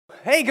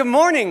Hey, good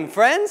morning,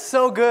 friends.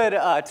 So good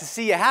to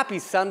see you. Happy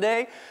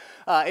Sunday.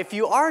 If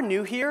you are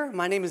new here,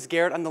 my name is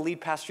Garrett. I'm the lead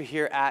pastor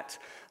here at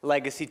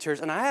Legacy Church.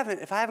 And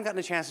if I haven't gotten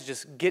a chance to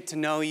just get to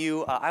know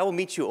you, I will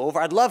meet you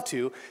over. I'd love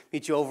to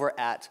meet you over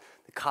at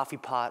the coffee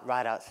pot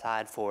right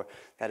outside, for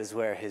that is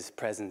where his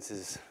presence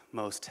is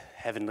most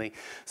heavenly.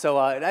 So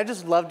I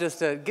just love just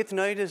to get to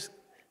know you, just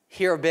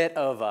hear a bit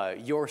of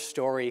your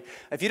story.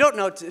 If you don't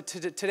know,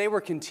 today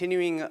we're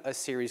continuing a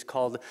series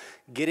called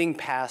Getting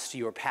Past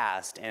Your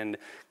Past. And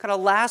kind of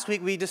last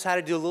week we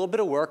decided to do a little bit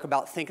of work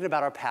about thinking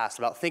about our past,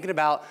 about thinking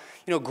about,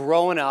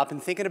 growing up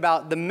and thinking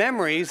about the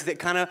memories that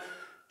kind of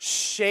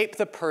shape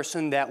the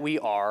person that we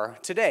are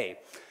today.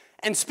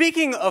 And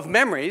speaking of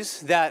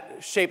memories that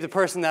shape the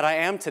person that I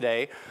am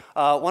today,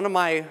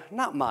 my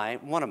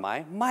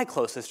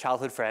closest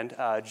childhood friend,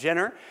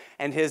 Jenner,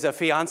 and his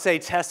fiance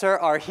Tessa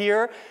are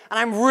here, and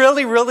I'm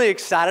really, really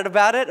excited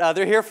about it.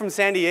 They're here from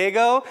San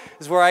Diego,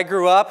 is where I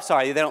grew up.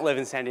 Sorry, they don't live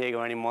in San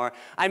Diego anymore.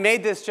 I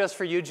made this just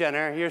for you,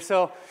 Jenner. You're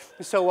so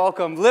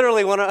welcome.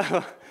 Literally,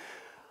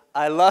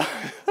 I love.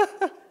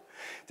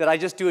 Did I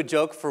just do a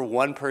joke for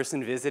one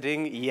person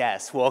visiting?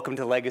 Yes. Welcome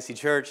to Legacy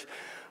Church.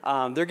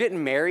 They're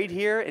getting married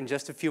here in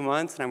just a few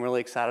months, and I'm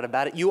really excited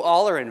about it. You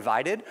all are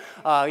invited.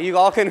 You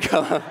all can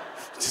come.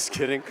 Just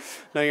kidding.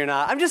 No, you're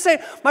not. I'm just saying,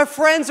 my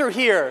friends are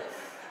here.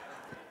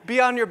 Be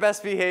on your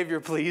best behavior,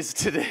 please,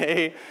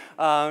 today.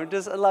 I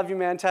love you,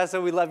 man,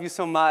 Tessa. We love you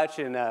so much,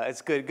 and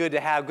it's good to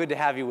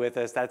have you with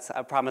us.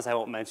 I promise I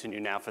won't mention you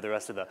now for the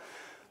rest of the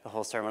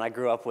whole sermon. I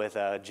grew up with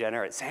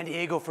Jenner at San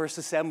Diego First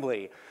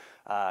Assembly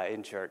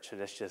in church,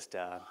 and it's just.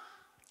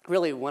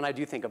 Really, when I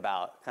do think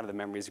about kind of the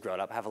memories growing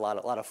up, I have a lot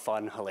of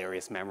fun,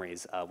 hilarious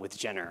memories with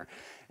Jenner.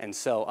 And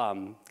so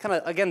kind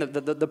of, again,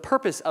 the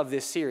purpose of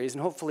this series,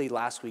 and hopefully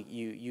last week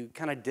you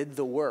kind of did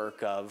the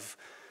work of,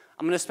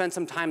 I'm going to spend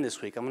some time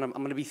this week. I'm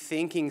going to be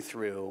thinking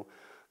through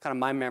kind of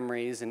my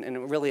memories.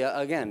 And really,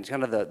 again,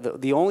 kind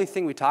of the only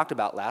thing we talked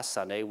about last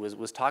Sunday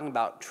was talking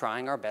about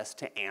trying our best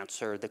to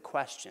answer the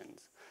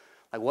questions.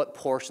 Like what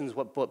portions,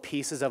 what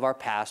pieces of our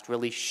past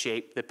really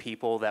shape the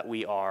people that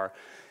we are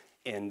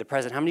in the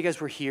present. How many of you guys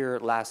were here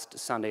last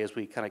Sunday as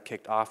we kind of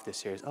kicked off this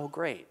series? Oh,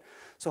 great.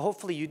 So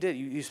hopefully you did.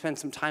 You spent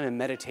some time in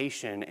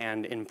meditation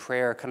and in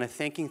prayer, kind of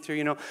thinking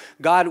through,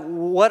 God,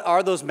 what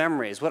are those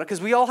memories?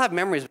 Because we all have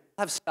memories. We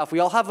all have stuff. We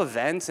all have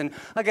events. And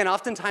again,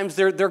 oftentimes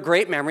they're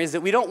great memories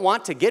that we don't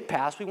want to get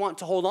past. We want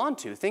to hold on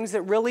to. Things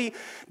that really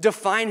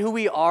define who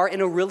we are in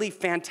a really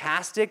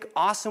fantastic,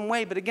 awesome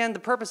way. But again, the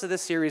purpose of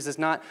this series is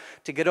not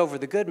to get over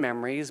the good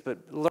memories, but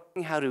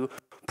learning how to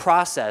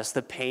process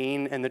the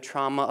pain and the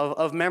trauma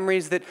of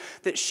memories that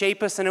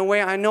shape us in a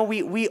way. I know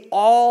we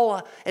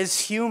all, as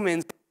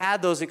humans,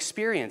 had those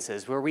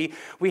experiences where we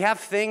have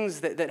things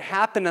that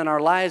happen in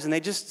our lives and they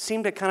just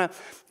seem to kind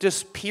of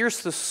just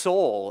pierce the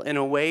soul in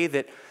a way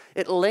that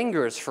it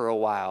lingers for a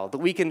while, that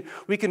we can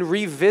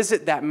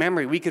revisit that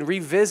memory, we can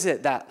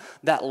revisit that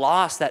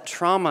loss, that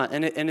trauma,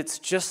 and it's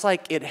just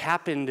like it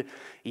happened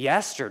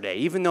yesterday,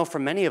 even though for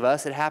many of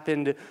us it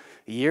happened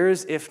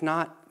years, if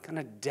not kind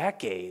of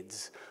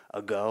decades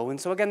ago. And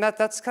so again,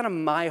 that's kind of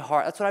my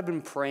heart. That's what I've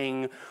been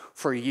praying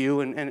for you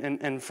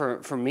and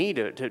for me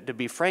to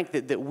be frank,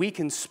 that we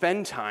can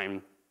spend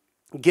time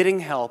getting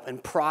help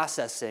and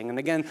processing. And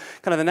again,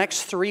 kind of the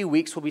next 3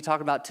 weeks we'll be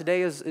talking about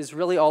today is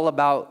really all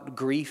about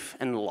grief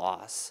and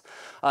loss.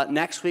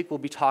 Next week we'll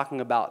be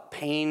talking about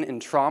pain and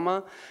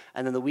trauma.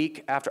 And then the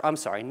week after, I'm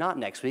sorry, not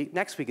next week.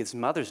 Next week is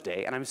Mother's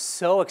Day, and I'm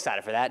so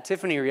excited for that.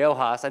 Tiffany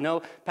Riojas, I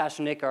know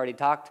Pastor Nick already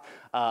talked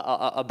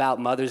about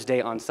Mother's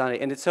Day on Sunday,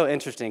 and it's so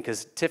interesting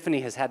because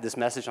Tiffany has had this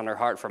message on her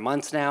heart for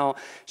months now.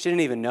 She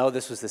didn't even know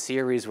this was the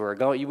series we were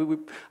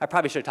going. I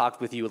probably should have talked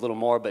with you a little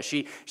more, but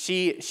she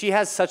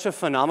has such a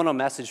phenomenal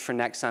message for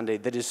next Sunday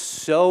that is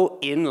so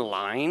in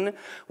line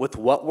with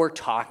what we're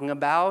talking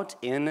about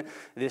in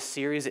this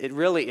series. It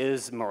really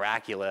is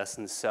miraculous,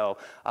 and so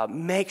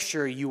make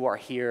sure you are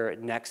here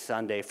next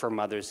Sunday for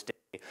Mother's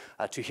Day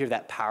to hear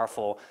that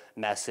powerful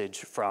message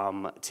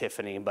from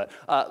Tiffany. But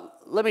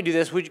let me do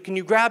this. Can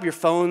you grab your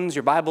phones,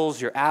 your Bibles,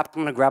 your app?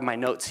 I'm going to grab my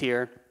notes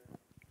here.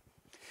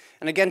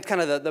 And again, kind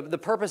of the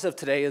purpose of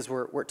today is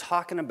we're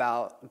talking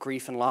about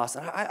grief and loss.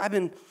 And I've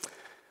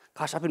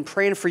been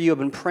praying for you. I've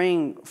been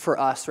praying for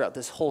us throughout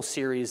this whole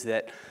series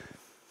that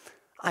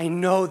I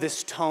know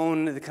this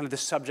tone, the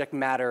subject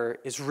matter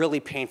is really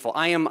painful.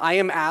 I am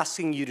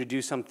asking you to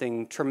do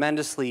something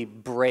tremendously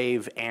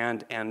brave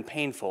and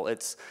painful.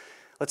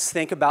 Let's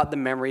think about the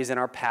memories in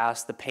our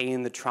past, the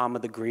pain, the trauma,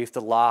 the grief,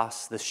 the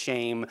loss, the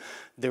shame,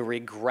 the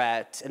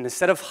regret. And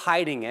instead of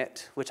hiding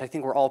it, which I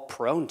think we're all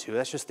prone to,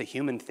 that's just the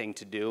human thing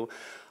to do,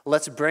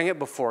 let's bring it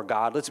before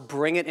God. Let's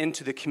bring it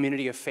into the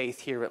community of faith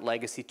here at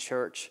Legacy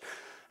Church.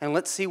 And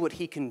let's see what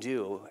he can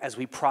do as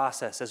we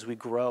process, as we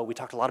grow. We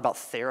talked a lot about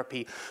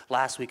therapy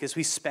last week. As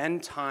we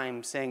spend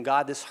time saying,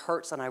 God, this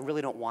hurts and I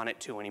really don't want it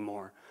to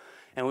anymore.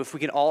 And if we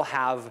can all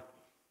have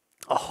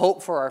a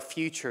hope for our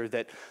future,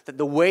 that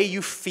the way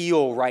you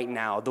feel right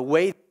now, the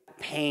way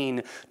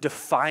pain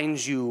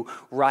defines you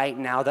right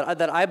now,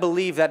 that I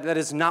believe that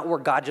is not where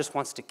God just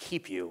wants to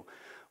keep you,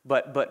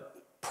 but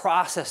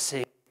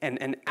processing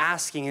and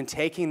asking and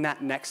taking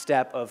that next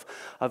step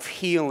of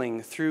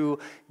healing through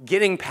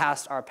getting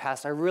past our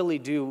past, I really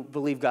do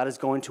believe God is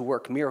going to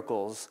work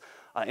miracles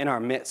in our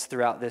midst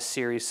throughout this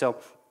series. So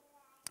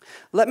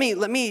let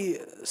me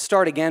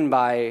start again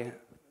by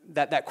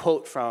that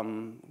quote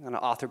from an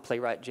author,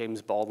 playwright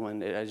James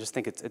Baldwin. I just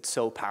think it's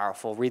so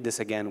powerful. Read this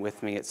again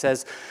with me. It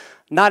says,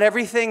 "Not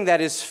everything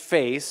that is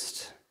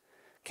faced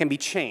can be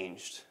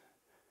changed,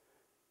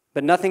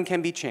 but nothing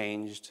can be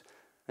changed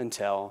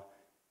until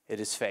it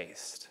is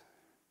faced."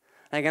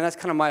 And again, that's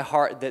kind of my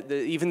heart, that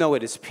even though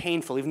it is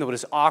painful, even though it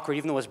is awkward,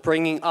 even though it's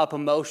bringing up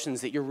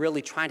emotions that you're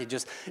really trying to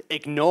just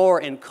ignore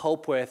and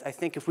cope with, I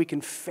think if we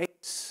can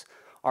face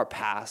our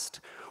past,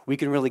 we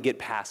can really get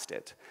past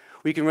it.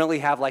 We can really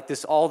have like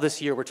this, all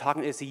this year,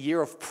 it's a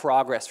year of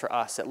progress for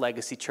us at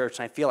Legacy Church,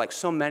 and I feel like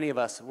so many of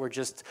us, we're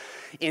just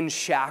in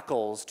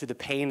shackles to the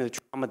pain, the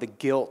trauma, the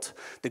guilt,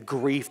 the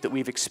grief that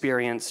we've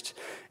experienced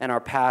in our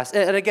past.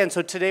 And again,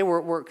 so today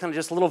we're kind of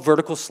just a little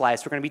vertical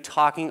slice. We're going to be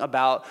talking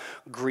about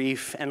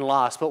grief and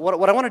loss. But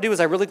what I want to do is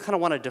I really kind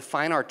of want to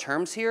define our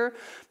terms here,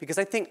 because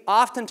I think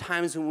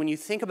oftentimes when you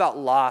think about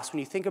loss, when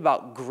you think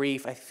about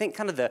grief, I think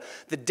kind of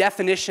the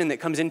definition that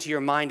comes into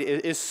your mind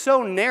is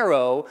so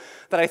narrow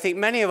that I think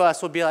many of us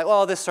will be like,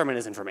 well, this sermon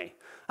isn't for me.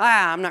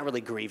 I'm not really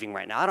grieving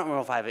right now. I don't know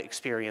if I've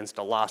experienced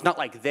a loss, not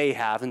like they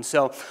have. And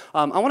so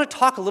I want to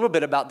talk a little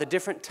bit about the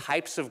different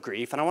types of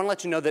grief. And I want to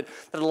let you know that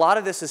a lot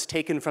of this is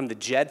taken from the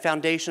Jed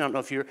Foundation. I don't know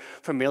if you're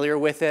familiar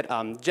with it.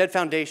 Jed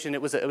Foundation,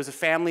 it was a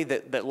family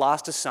that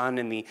lost a son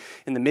in the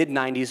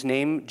mid-90s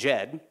named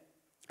Jed.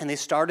 And they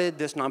started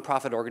this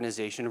nonprofit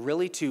organization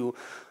really to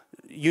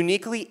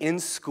uniquely in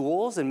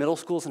schools, in middle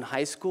schools and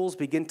high schools,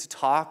 begin to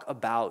talk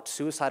about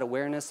suicide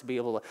awareness, to be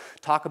able to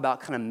talk about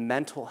kind of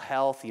mental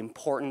health, the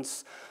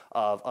importance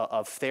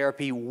of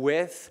therapy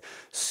with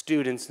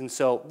students. And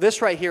so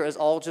this right here is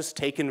all just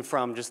taken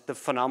from just the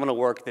phenomenal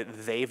work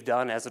that they've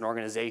done as an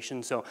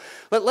organization. So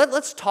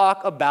let's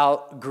talk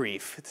about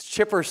grief. It's a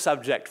chipper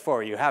subject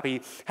for you.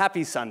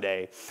 Happy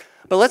Sunday.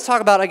 But let's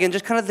talk about, again,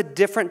 just kind of the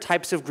different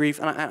types of grief.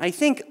 And I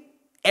think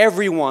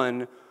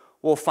everyone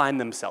will find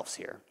themselves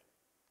here.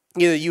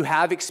 Either you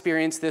have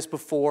experienced this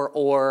before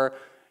or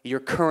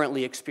you're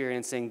currently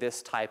experiencing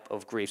this type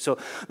of grief. So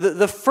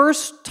the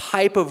first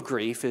type of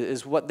grief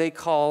is what they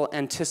call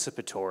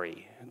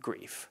anticipatory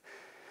grief.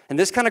 And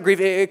this kind of grief,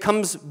 it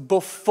comes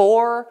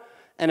before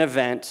an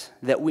event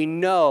that we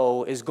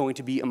know is going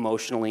to be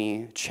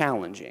emotionally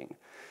challenging.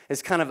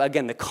 It's kind of,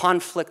 again, the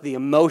conflict, the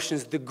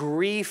emotions, the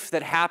grief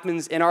that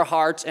happens in our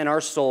hearts and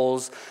our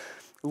souls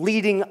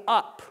leading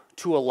up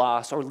to a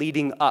loss or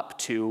leading up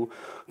to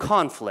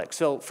conflict.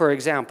 So, for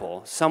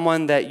example,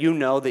 someone that you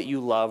know that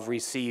you love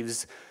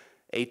receives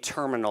a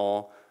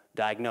terminal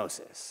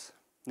diagnosis.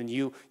 Then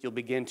you'll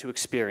begin to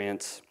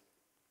experience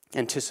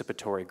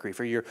anticipatory grief,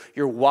 or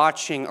you're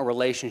watching a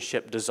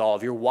relationship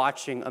dissolve. You're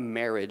watching a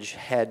marriage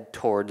head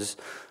towards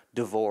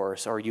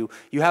divorce, or you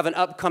have an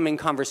upcoming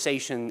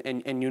conversation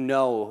and you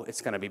know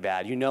it's going to be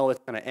bad. You know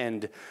it's going to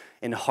end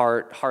in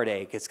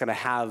heartache. It's going to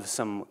have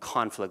some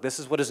conflict. This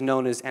is what is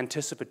known as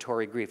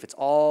anticipatory grief. It's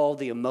all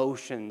the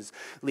emotions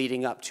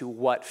leading up to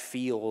what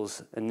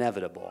feels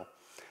inevitable.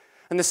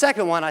 And the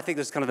second one, I think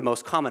this is kind of the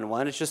most common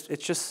one, it's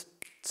just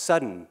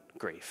sudden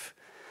grief.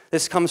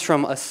 This comes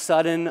from a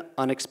sudden,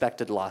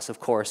 unexpected loss. Of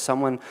course,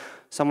 someone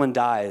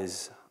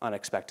dies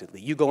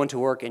unexpectedly. You go into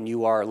work and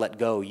you are let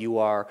go. You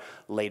are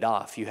laid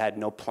off. You had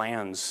no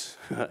plans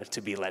to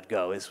be let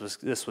go. This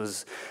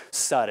was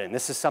sudden.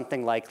 This is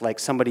something like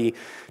somebody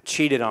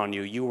cheated on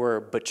you. You were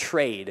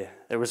betrayed.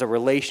 There was a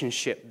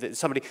relationship that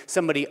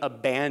somebody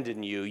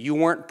abandoned you. You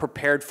weren't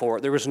prepared for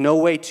it. There was no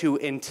way to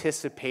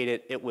anticipate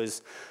it. It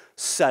was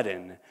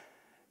sudden,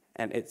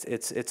 and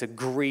it's a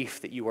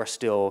grief that you are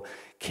still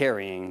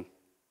carrying.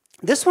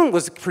 This one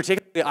was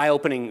particularly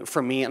eye-opening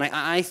for me, and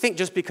I think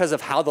just because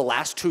of how the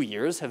last 2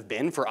 years have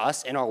been for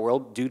us in our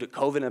world due to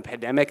COVID and the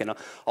pandemic and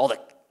all the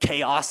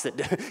chaos that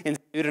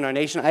ensued in our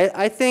nation,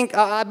 I think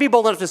I'd be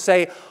bold enough to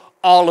say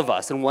all of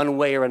us in one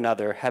way or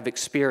another have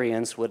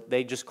experienced what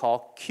they just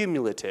call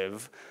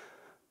cumulative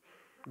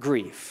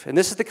grief. And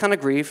this is the kind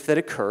of grief that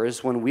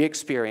occurs when we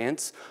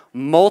experience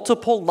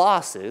multiple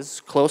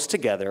losses close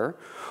together,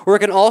 or it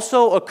can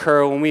also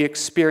occur when we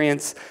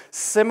experience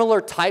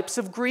similar types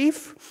of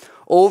grief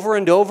over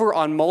and over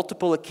on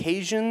multiple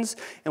occasions,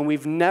 and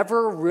we've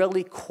never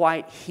really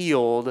quite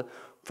healed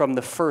from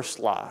the first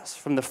loss,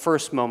 from the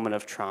first moment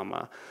of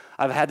trauma.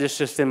 I've had this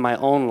just in my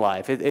own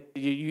life.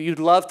 You'd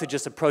love to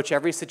just approach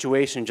every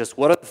situation, just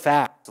what are the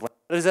facts? What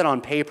is it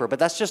on paper? But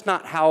that's just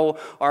not how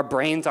our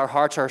brains, our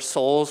hearts, our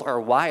souls are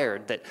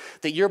wired. That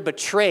you're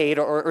betrayed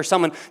or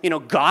someone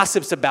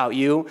gossips about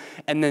you,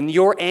 and then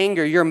your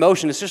anger, your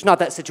emotion, it's just not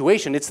that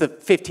situation. It's the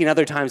 15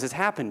 other times it's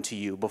happened to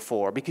you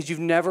before, because you've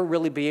never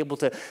really been able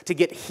to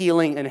get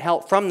healing and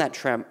help from that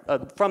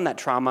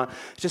trauma.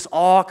 It's just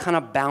all kind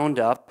of bound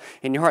up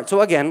in your heart.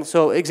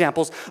 So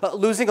examples,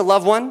 losing a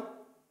loved one,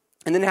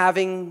 and then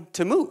having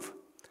to move.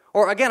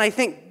 Or again, I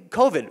think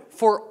COVID,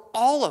 for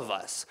all of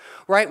us,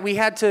 right? We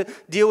had to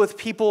deal with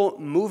people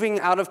moving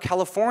out of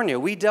California.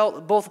 We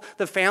dealt both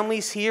the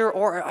families here,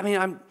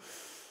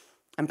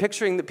 I'm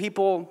picturing the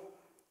people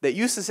that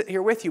used to sit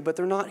here with you, but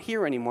they're not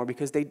here anymore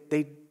because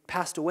they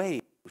passed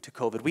away to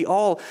COVID. We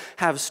all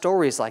have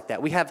stories like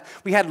that. We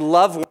had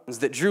loved ones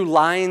that drew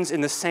lines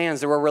in the sands.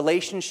 There were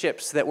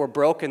relationships that were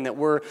broken, that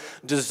were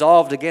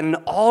dissolved again. And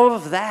all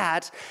of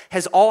that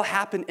has all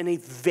happened in a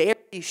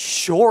very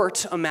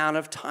short amount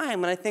of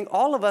time. And I think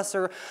all of us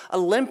are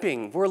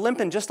limping. We're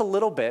limping just a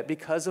little bit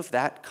because of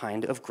that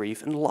kind of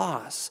grief and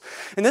loss.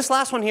 And this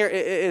last one here,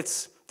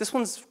 this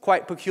one's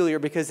quite peculiar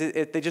because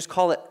they just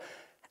call it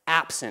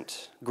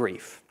absent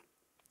grief.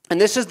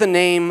 And this is the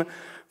name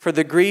for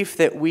the grief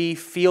that we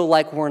feel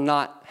like we're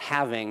not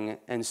having,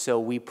 and so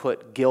we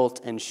put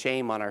guilt and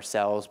shame on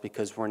ourselves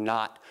because we're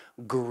not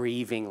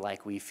grieving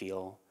like we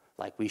feel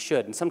like we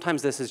should. And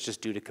sometimes this is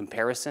just due to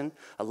comparison.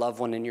 A loved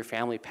one in your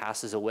family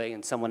passes away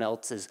and someone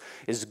else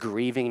is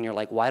grieving, and you're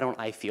like, why don't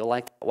I feel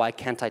like that? Why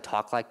can't I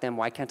talk like them?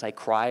 Why can't I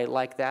cry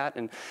like that?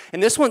 And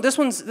this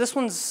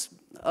one's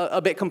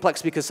a bit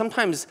complex because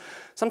sometimes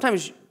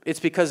it's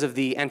because of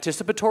the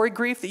anticipatory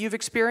grief that you've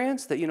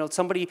experienced, that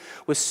somebody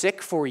was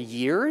sick for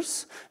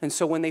years, and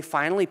so when they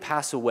finally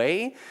pass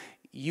away,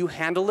 you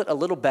handle it a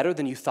little better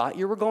than you thought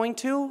you were going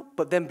to,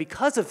 but then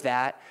because of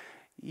that,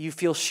 you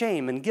feel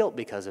shame and guilt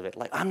because of it.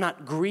 Like, I'm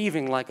not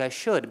grieving like I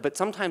should. But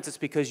sometimes it's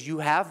because you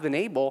have been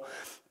able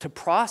to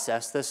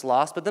process this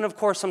loss. But then, of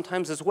course,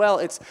 sometimes as well,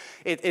 it's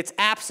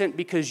absent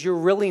because you're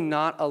really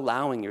not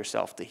allowing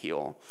yourself to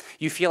heal.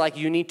 You feel like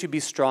you need to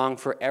be strong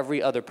for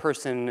every other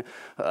person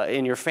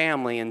in your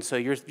family. And so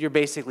you're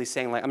basically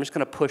saying, like, I'm just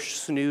going to push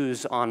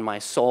snooze on my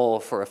soul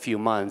for a few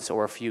months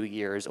or a few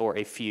years or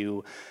a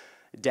few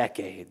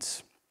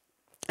decades.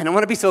 And I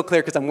want to be so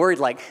clear because I'm worried,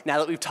 like, now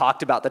that we've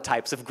talked about the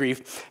types of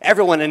grief,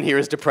 everyone in here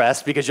is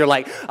depressed because you're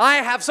like, I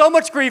have so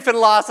much grief and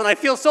loss and I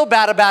feel so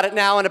bad about it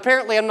now, and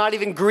apparently I'm not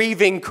even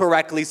grieving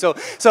correctly. So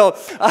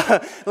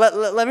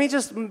let me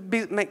just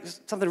make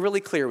something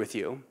really clear with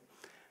you.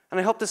 And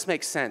I hope this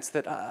makes sense,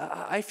 that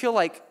I feel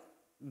like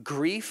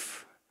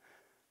grief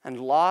and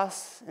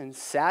loss and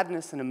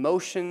sadness and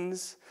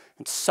emotions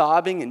and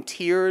sobbing and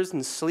tears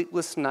and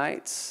sleepless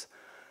nights,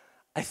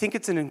 I think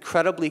it's an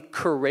incredibly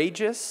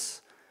courageous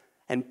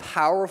and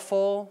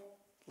powerful,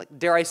 like,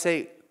 dare I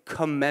say,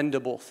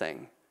 commendable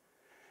thing.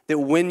 That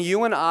when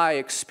you and I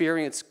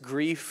experience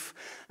grief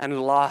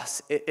and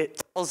loss,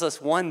 it tells us,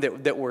 one,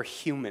 that we're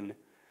human.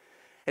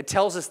 It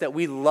tells us that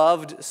we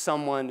loved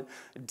someone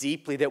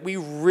deeply, that we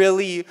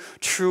really,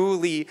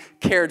 truly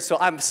cared. So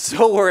I'm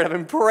so worried. I've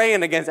been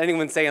praying against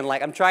anyone saying,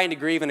 like, I'm trying to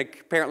grieve, and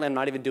apparently I'm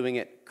not even doing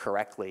it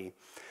correctly.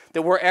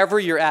 That wherever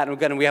you're at, and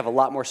again, we have a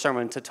lot more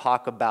sermon to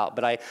talk about,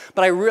 but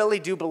I really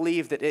do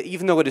believe that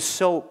even though it is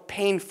so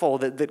painful,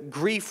 that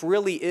grief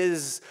really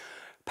is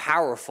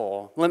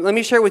powerful. Let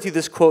me share with you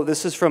this quote.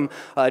 This is from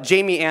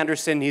Jamie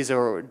Anderson. He's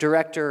a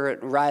director,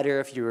 writer.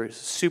 If you're a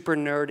super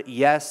nerd,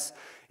 yes,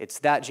 it's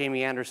that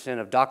Jamie Anderson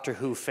of Doctor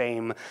Who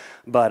fame,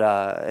 but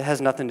it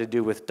has nothing to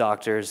do with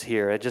doctors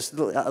here.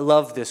 I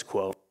love this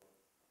quote.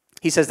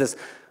 He says this: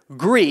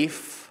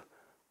 grief,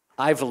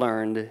 I've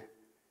learned,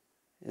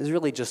 is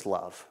really just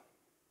love.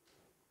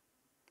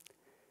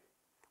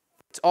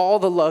 It's all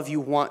the love you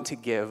want to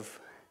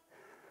give,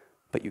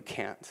 but you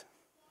can't.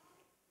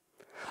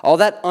 All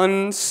that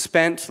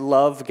unspent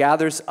love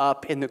gathers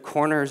up in the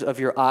corners of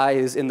your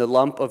eyes, in the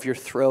lump of your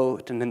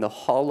throat, and in the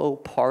hollow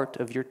part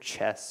of your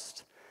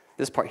chest.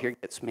 This part here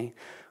gets me.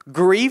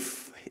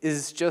 Grief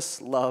is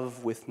just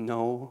love with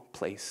no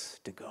place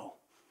to go.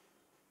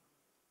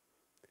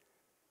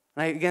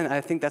 And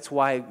I think that's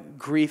why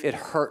grief, it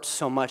hurts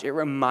so much. It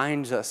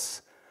reminds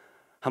us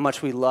how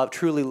much we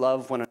truly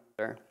love one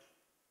another.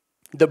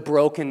 The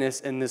brokenness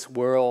in this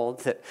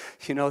world that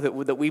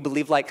we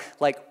believe like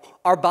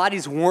our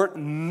bodies weren't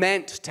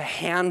meant to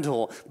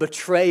handle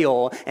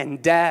betrayal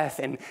and death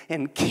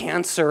and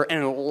cancer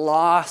and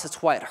loss.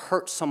 That's why it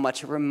hurts so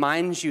much. It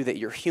reminds you that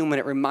you're human.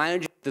 It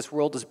reminds you that this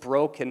world is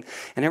broken.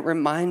 And it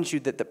reminds you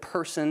that the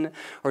person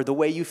or the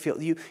way you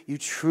feel, you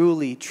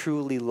truly,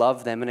 truly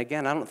love them. And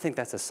again, I don't think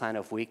that's a sign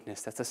of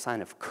weakness. That's a sign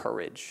of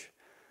courage.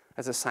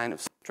 That's a sign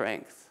of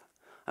strength.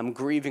 I'm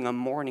grieving, I'm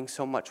mourning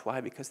so much. Why?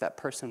 Because that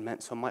person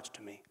meant so much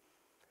to me.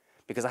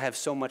 Because I have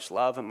so much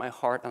love in my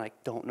heart and I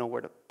don't know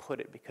where to put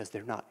it because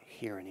they're not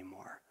here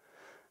anymore.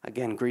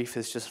 Again, grief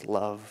is just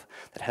love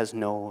that has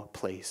no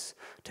place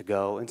to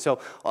go. And so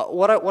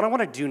what I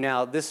want to do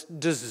now, this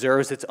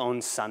deserves its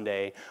own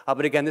Sunday.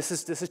 But again, this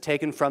is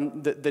taken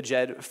from the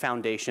Jed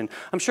Foundation.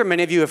 I'm sure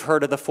many of you have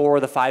heard of the 4 or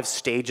the 5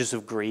 stages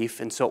of grief.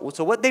 And so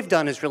what they've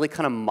done is really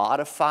kind of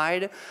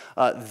modified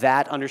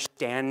that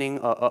understanding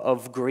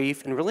of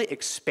grief and really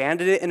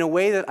expanded it in a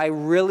way that I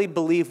really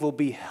believe will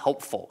be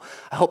helpful.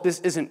 I hope this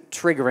isn't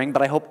triggering,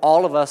 but I hope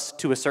all of us,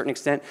 to a certain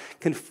extent,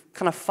 can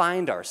kind of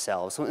find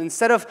ourselves. So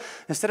instead of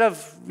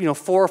 4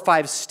 or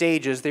 5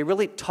 stages, they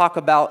really talk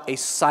about a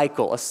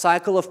cycle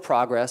of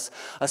progress,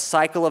 a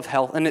cycle of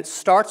health, and it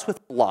starts with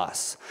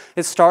loss.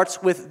 It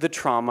starts with the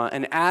trauma,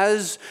 and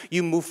as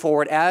you move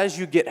forward, as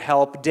you get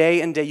help,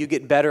 day and day, you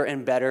get better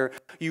and better.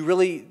 You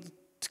really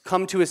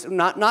come to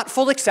not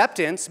full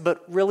acceptance,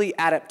 but really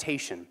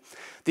adaptation.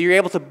 That you're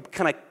able to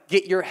kind of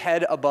get your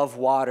head above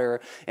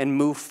water and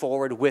move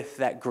forward with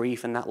that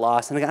grief and that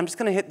loss. And again, I'm just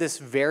going to hit this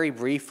very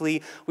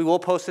briefly. We will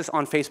post this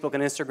on Facebook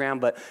and Instagram,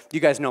 but you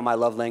guys know my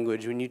love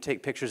language. When you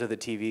take pictures of the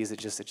TVs, it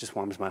just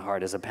warms my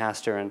heart as a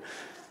pastor. And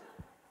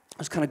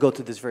let's kind of go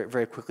through this very,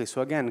 very quickly.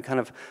 So again, kind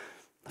of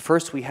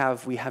first we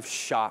have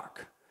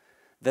shock.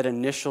 That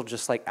initial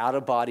just like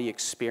out-of-body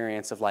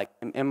experience of like,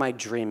 am I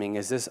dreaming?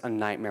 Is this a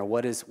nightmare?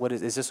 Is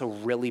this a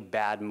really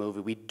bad movie?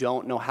 We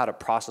don't know how to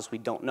process. We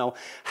don't know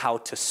how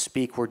to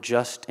speak. We're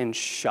just in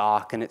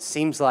shock. And it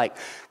seems like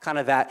kind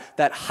of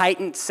that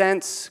heightened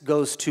sense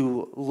goes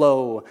to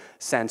low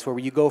sense, where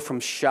you go from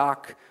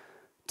shock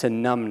to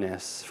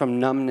numbness, from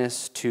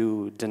numbness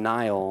to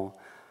denial,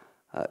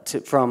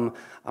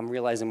 I'm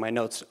realizing my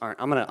notes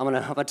aren't. I'm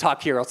gonna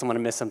talk here, or else I'm gonna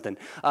miss something.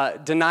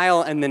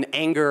 Denial, and then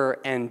anger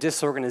and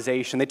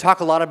disorganization. They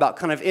talk a lot about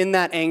kind of in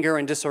that anger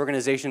and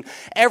disorganization,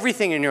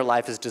 everything in your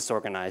life is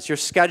disorganized. Your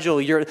schedule.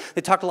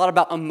 They talk a lot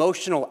about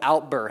emotional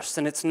outbursts,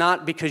 and it's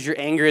not because you're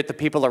angry at the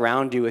people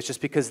around you. It's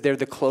just because they're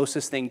the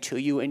closest thing to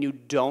you, and you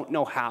don't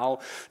know how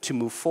to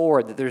move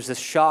forward. That there's this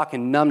shock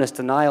and numbness,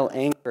 denial,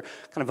 anger,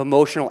 kind of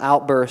emotional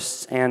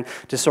outbursts and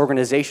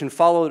disorganization,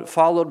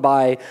 followed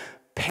by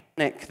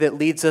panic that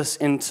leads us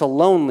into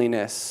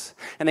loneliness.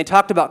 And they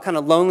talked about kind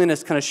of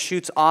loneliness kind of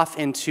shoots off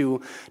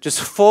into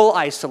just full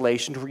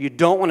isolation, where you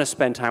don't want to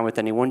spend time with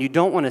anyone, you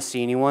don't want to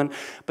see anyone,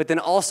 but then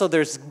also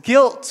there's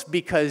guilt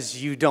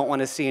because you don't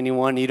want to see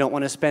anyone, you don't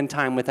want to spend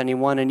time with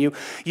anyone, and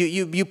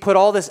you put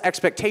all this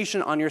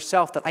expectation on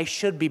yourself that I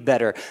should be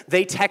better.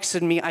 They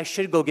texted me, I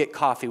should go get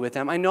coffee with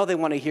them. I know they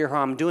want to hear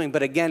how I'm doing,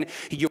 but again,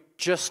 you're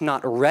just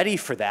not ready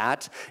for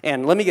that.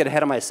 And let me get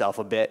ahead of myself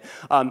a bit.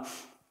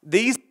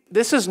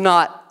 This is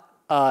not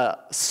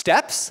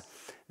steps.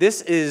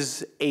 This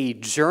is a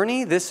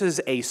journey. This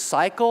is a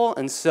cycle.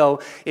 And so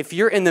if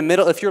you're in the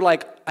middle, if you're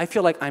like, I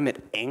feel like I'm at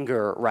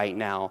anger right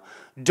now,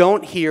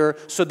 don't hear,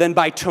 so then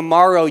by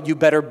tomorrow you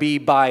better be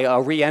by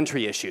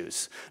re-entry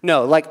issues.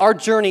 No, like our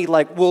journey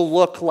will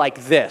look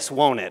like this,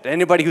 won't it?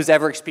 Anybody who's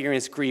ever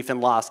experienced grief and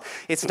loss,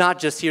 it's not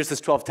just here's this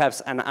 12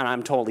 steps and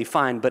I'm totally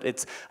fine, but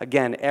it's,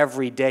 again,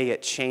 every day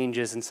it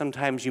changes, and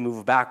sometimes you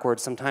move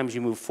backwards, sometimes you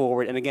move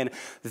forward, and again,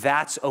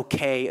 that's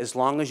okay as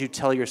long as you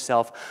tell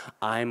yourself,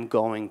 I'm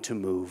going to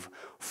move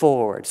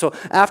forward. So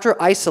after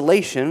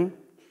isolation,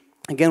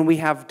 again, we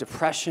have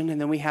depression, and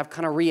then we have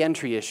kind of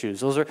re-entry issues.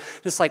 Those are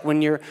just like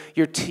when you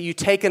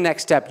take a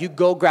next step, you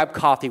go grab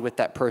coffee with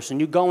that person,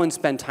 you go and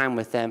spend time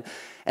with them,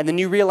 and then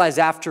you realize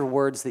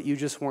afterwards that you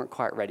just weren't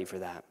quite ready for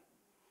that.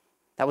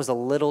 That was a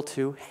little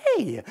too,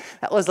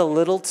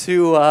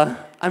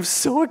 I'm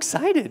so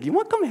excited. You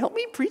want to come help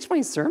me preach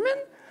my sermon?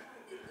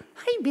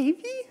 Hi,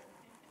 baby.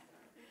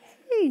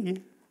 Hey.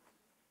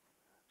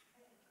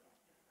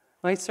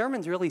 My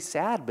sermon's really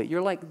sad, but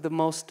you're like the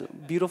most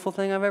beautiful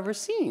thing I've ever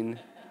seen.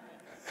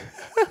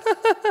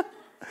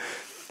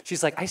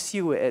 She's like, I see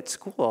you at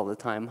school all the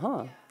time,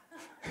 huh?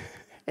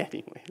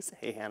 Anyways,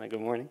 hey, Hannah,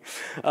 good morning.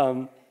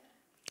 And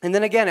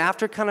then again,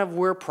 after kind of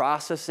we're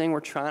processing,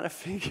 we're trying to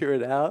figure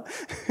it out.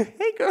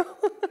 Hey,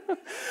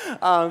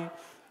 girl.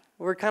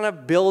 We're kind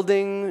of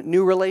building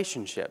new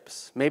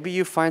relationships. Maybe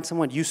you find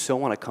someone, you so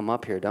want to come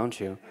up here, don't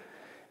you?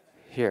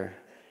 Here,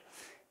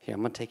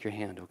 I'm going to take your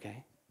hand,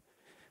 okay?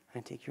 Can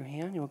I take your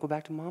hand? You want to go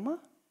back to Mama?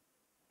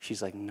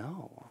 She's like,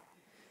 no.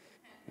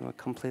 You want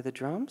to come play the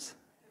drums?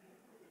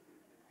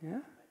 Yeah?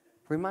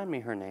 Remind me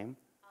her name.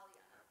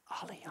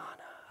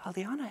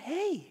 Aliana,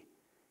 hey.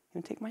 You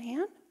want to take my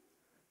hand?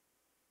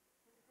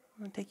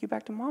 I want to take you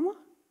back to Mama?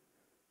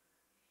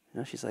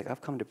 No, she's like,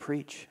 I've come to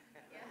preach.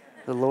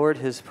 The Lord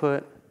has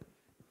put...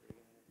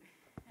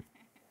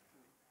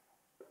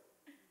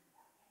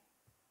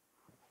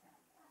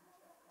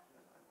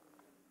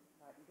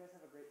 You guys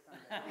have a great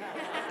Sunday.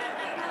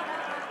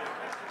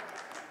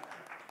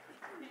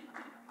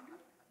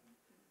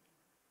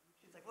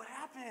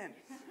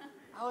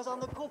 I was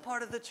on the cool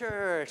part of the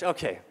church.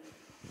 Okay.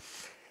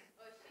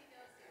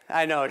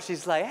 I know.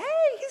 She's like, hey,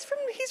 he's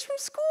from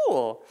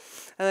school.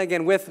 And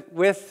again,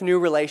 with new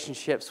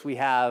relationships, we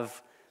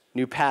have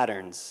new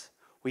patterns.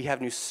 We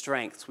have new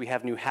strengths. We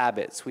have new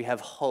habits. We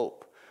have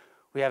hope.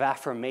 We have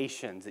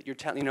affirmations that you're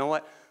telling, you know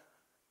what?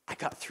 I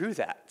got through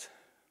that.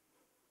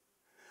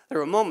 There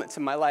were moments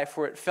in my life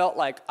where it felt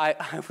like I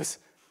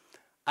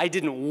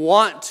didn't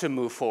want to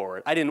move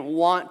forward. I didn't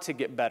want to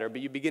get better, but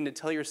you begin to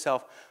tell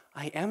yourself,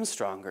 I am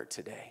stronger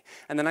today.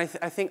 And then I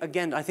think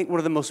one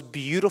of the most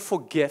beautiful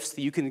gifts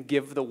that you can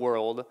give the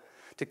world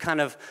to kind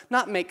of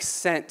not make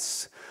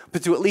sense,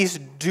 but to at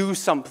least do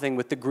something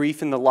with the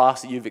grief and the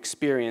loss that you've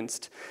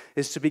experienced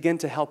is to begin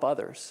to help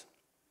others.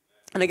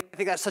 And again, I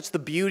think that's such the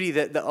beauty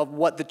of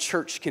what the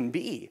church can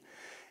be.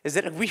 is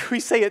that we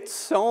say it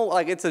so,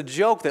 like it's a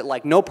joke that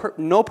like no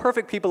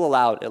perfect people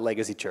allowed at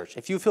Legacy Church.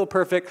 If you feel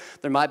perfect,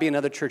 there might be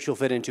another church you'll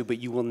fit into, but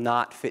you will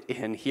not fit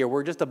in here.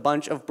 We're just a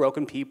bunch of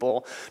broken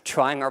people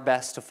trying our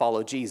best to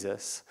follow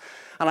Jesus.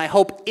 And I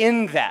hope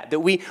in that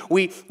we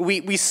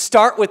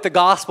start with the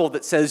gospel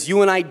that says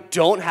you and I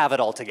don't have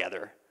it all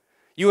together.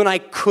 You and I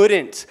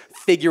couldn't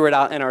figure it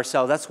out in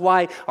ourselves. That's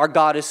why our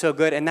God is so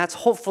good, and that's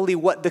hopefully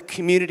what the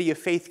community of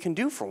faith can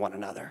do for one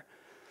another.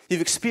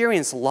 You've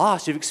experienced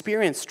loss, you've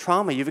experienced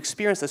trauma, you've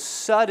experienced a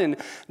sudden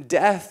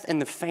death in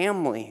the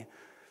family.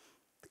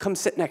 Come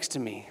sit next to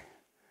me,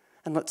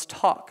 and let's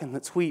talk, and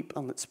let's weep,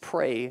 and let's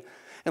pray,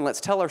 and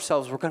let's tell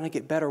ourselves we're going to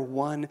get better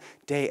one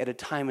day at a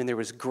time, and there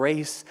is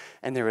grace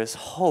and there is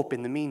hope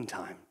in the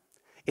meantime.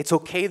 It's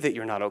okay that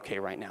you're not okay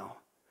right now.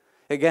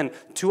 Again,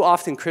 too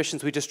often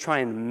Christians, we just try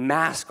and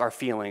mask our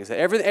feelings.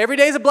 Every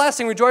day is a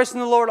blessing, rejoice in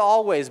the Lord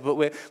always, but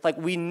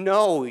we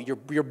know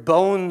your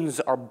bones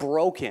are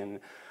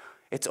broken.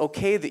 It's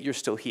okay that you're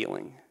still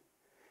healing.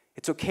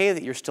 It's okay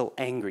that you're still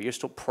angry, you're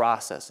still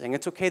processing.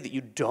 It's okay that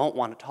you don't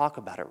want to talk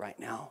about it right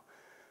now.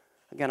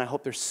 Again, I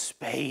hope there's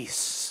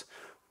space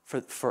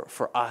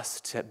for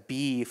us to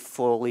be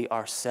fully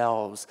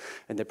ourselves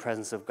in the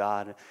presence of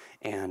God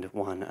and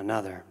one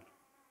another.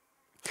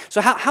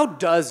 So how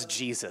does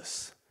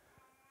Jesus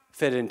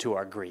fit into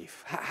our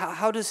grief?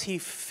 How does he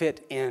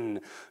fit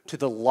in to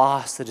the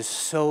loss that is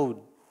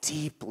so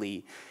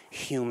deeply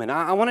human?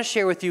 I want to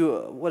share with you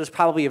what is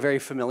probably a very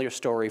familiar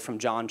story from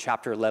John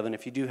chapter 11.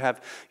 If you do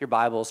have your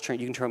Bibles, you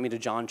can turn me to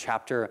John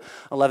chapter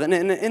 11.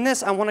 And in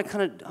this, I want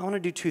to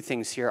do two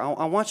things here.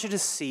 I want you to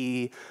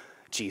see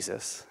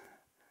Jesus.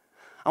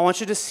 I want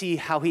you to see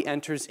how he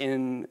enters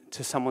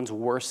into someone's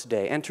worst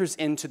day, enters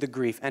into the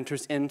grief,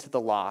 enters into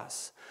the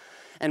loss.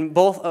 And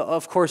both,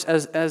 of course,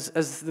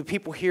 as the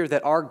people here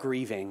that are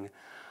grieving,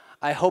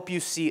 I hope you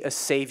see a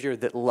Savior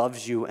that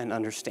loves you and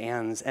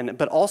understands.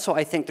 But also,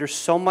 I think there's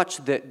so much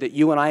that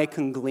you and I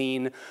can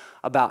glean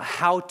about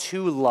how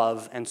to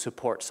love and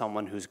support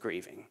someone who's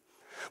grieving.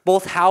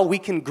 Both how we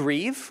can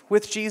grieve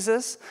with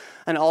Jesus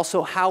and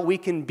also how we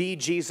can be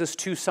Jesus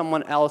to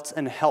someone else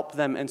and help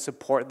them and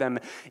support them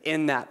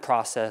in that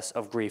process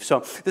of grief. So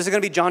this is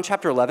going to be John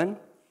chapter 11.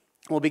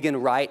 We'll begin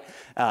right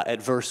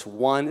at verse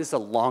 1. This is a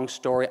long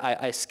story.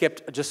 I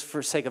skipped, just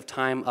for sake of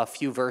time, a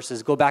few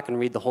verses. Go back and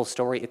read the whole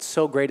story. It's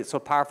so great. It's so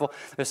powerful.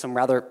 There's some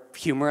rather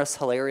humorous,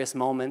 hilarious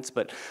moments.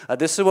 But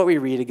this is what we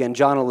read again.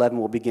 John 11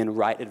 will begin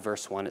right at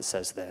verse 1. It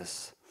says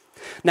this.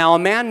 Now, a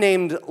man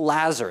named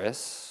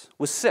Lazarus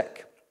was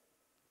sick.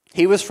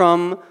 He was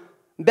from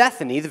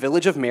Bethany, the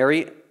village of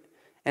Mary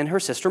and her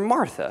sister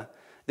Martha.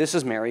 This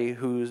is Mary,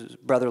 whose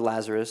brother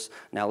Lazarus,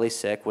 now lay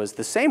sick, was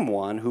the same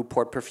one who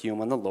poured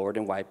perfume on the Lord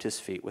and wiped his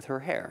feet with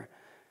her hair.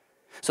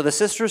 So the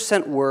sisters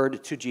sent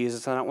word to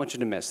Jesus, and I don't want you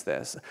to miss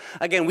this.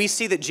 Again, we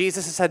see that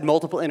Jesus has had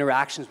multiple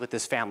interactions with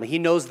this family. He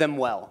knows them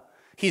well.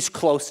 He's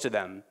close to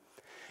them.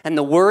 And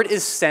the word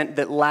is sent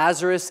that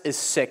Lazarus is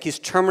sick. He's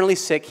terminally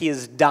sick. He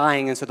is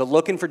dying. And so they're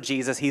looking for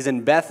Jesus. He's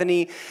in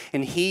Bethany,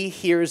 and he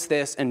hears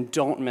this, and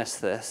don't miss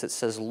this. It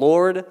says,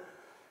 Lord,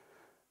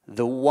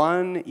 the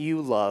one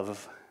you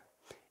love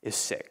is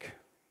sick.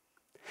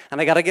 And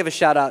I got to give a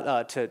shout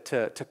out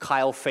to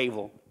Kyle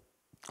Favel,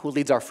 who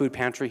leads our food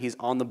pantry. He's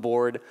on the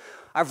board.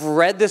 I've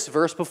read this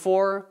verse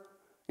before,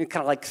 kind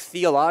of like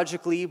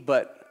theologically,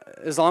 but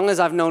as long as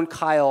I've known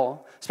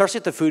Kyle, especially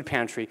at the food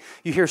pantry,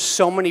 you hear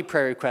so many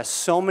prayer requests,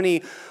 so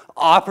many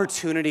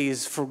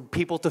opportunities for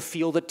people to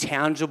feel the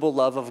tangible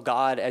love of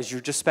God as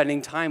you're just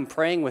spending time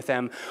praying with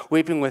them,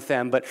 weeping with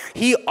them. But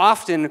he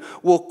often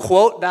will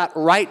quote that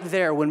right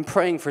there when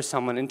praying for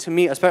someone. And to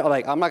me, especially,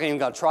 like, I'm not even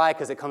going to try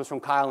because it comes from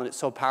Kyle and it's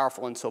so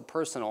powerful and so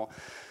personal,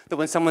 that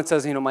when someone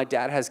says, my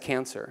dad has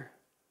cancer,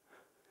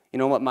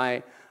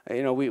 they're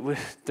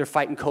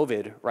fighting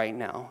COVID right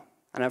now.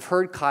 And I've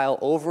heard Kyle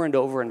over and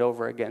over and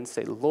over again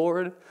say,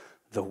 Lord,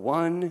 the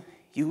one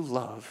you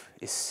love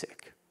is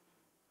sick.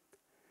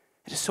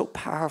 It is so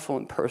powerful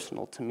and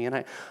personal to me.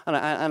 And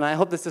I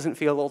hope this doesn't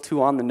feel a little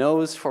too on the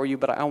nose for you,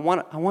 but I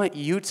want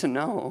you to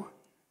know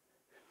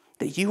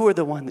that you are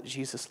the one that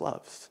Jesus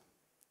loves.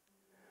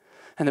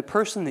 And the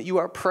person that you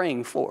are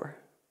praying for,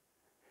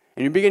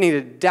 and you're beginning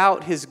to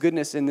doubt his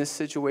goodness in this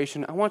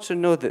situation, I want you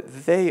to know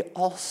that they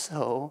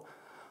also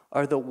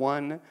are the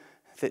one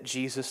that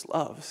Jesus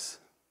loves.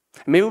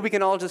 Maybe we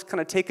can all just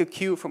kind of take a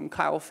cue from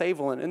Kyle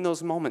Favel, and in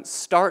those moments,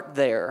 start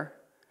there.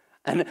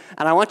 And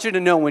I want you to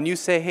know when you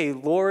say, hey,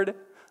 Lord,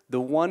 the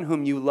one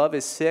whom you love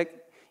is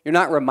sick, you're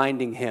not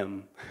reminding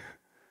him.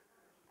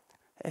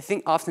 I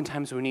think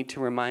oftentimes we need to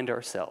remind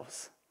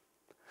ourselves,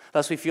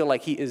 lest we feel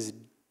like he is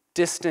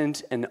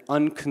distant and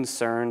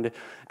unconcerned,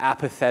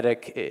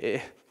 apathetic,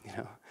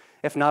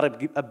 if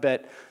not a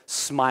bit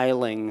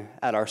smiling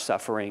at our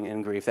suffering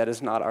and grief. That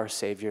is not our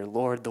Savior.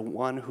 Lord, the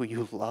one who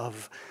you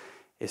love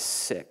is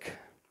sick.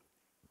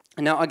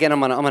 And now, again, I'm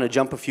gonna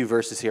jump a few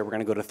verses here. We're going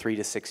to go to 3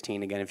 to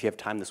 16 again. If you have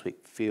time this week,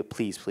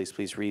 please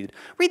read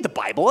the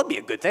Bible. It'd be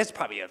a good thing. It's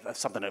probably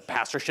something a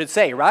pastor should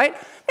say, right?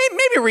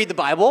 Maybe read the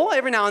Bible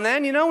every now and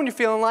then, when you're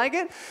feeling like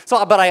it.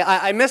 So, but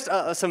I missed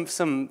some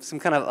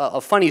kind of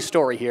a funny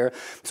story here.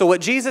 So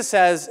what Jesus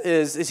says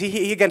is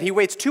he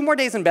waits 2 more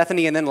days in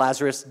Bethany, and then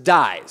Lazarus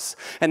dies.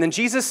 And then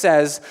Jesus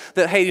says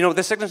that, hey,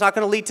 this sickness is not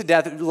going to lead to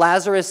death.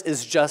 Lazarus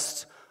is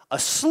just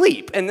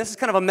asleep. And this is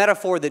kind of a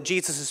metaphor that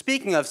Jesus is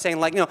speaking of,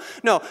 saying like,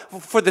 no,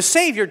 for the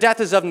Savior,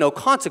 death is of no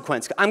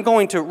consequence. I'm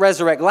going to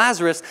resurrect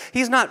Lazarus.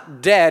 He's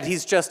not dead,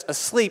 he's just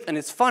asleep. And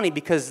it's funny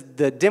because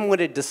the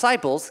dim-witted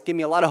disciples give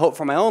me a lot of hope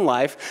for my own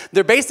life.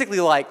 They're basically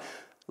like,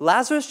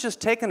 Lazarus just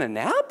taking a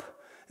nap?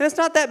 And it's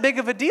not that big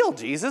of a deal,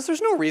 Jesus.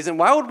 There's no reason.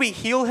 Why would we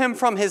heal him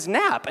from his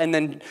nap? And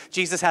then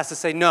Jesus has to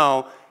say,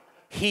 no,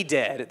 he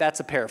did. That's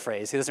a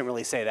paraphrase. He doesn't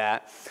really say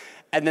that.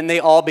 And then they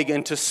all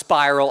begin to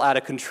spiral out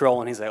of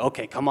control. And he's like,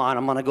 okay, come on,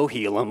 I'm going to go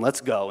heal him.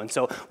 Let's go. And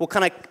so we'll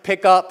kind of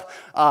pick up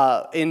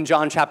in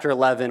John chapter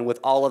 11 with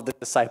all of the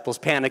disciples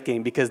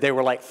panicking because they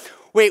were like,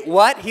 wait,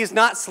 what? He's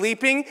not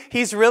sleeping?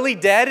 He's really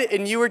dead?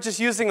 And you were just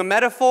using a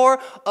metaphor?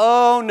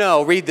 Oh,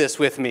 no. Read this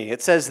with me.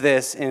 It says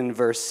this in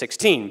verse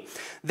 16.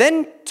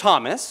 Then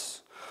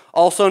Thomas,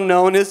 also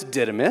known as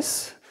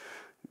Didymus,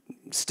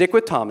 stick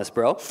with Thomas,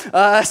 bro,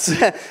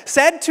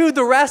 said to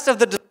the rest of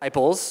the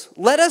disciples,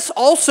 let us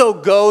also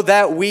go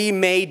that we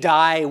may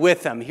die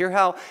with him. Hear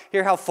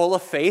how full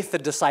of faith the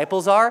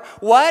disciples are?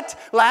 What?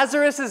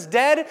 Lazarus is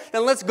dead?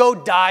 Then let's go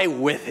die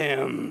with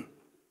him.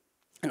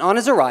 And on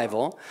his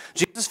arrival,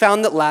 Jesus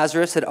found that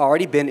Lazarus had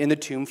already been in the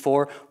tomb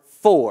for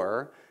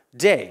 4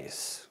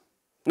 days.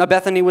 Now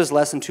Bethany was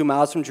less than 2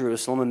 miles from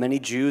Jerusalem, and many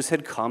Jews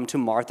had come to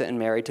Martha and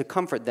Mary to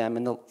comfort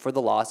them for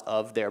the loss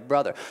of their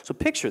brother. So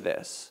picture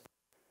this.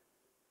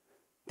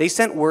 They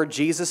sent word,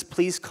 Jesus,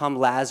 please come,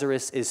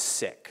 Lazarus is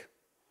sick.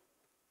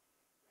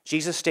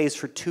 Jesus stays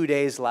for 2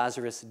 days,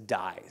 Lazarus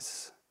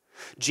dies.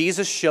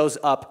 Jesus shows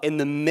up in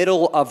the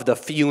middle of the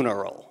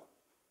funeral.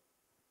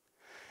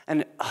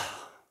 And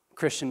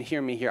Christian,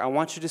 hear me here. I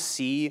want you to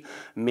see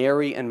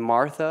Mary and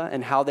Martha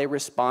and how they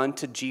respond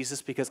to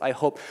Jesus, because I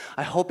hope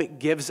it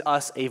gives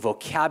us a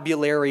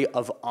vocabulary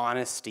of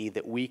honesty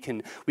that we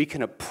can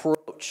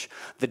approach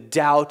the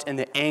doubt and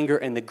the anger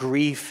and the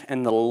grief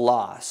and the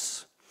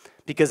loss.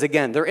 Because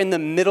again, they're in the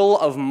middle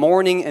of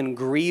mourning and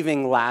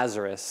grieving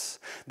Lazarus.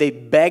 They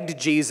begged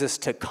Jesus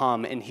to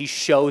come, and he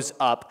shows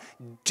up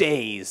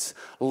days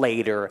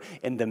later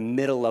in the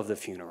middle of the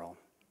funeral.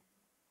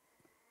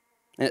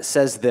 And it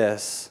says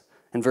this,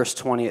 in verse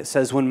 20, it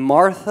says, when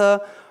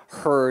Martha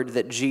heard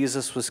that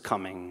Jesus was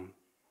coming,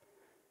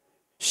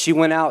 she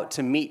went out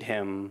to meet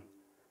him,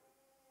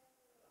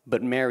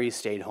 but Mary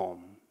stayed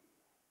home.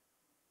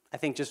 I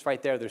think just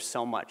right there, there's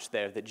so much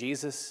there that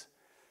Jesus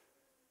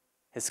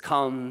has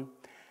come,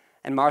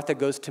 and Martha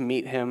goes to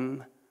meet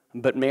him,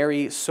 but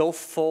Mary, so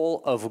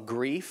full of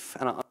grief,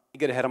 and I'll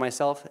get ahead of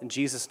myself, and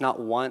Jesus not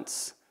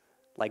once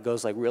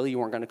goes like, really, you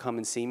weren't going to come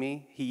and see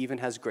me? He even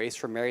has grace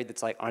for Mary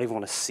that's like, I don't even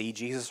want to see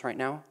Jesus right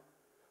now.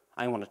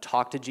 I don't want to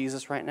talk to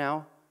Jesus right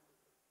now.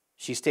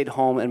 She stayed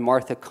home, and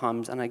Martha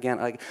comes, and again,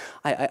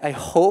 I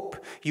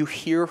hope you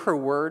hear her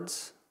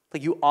words.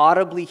 Like you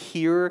audibly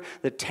hear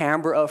the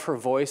timbre of her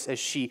voice as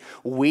she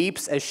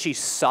weeps, as she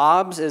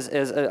sobs,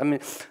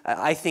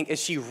 I think as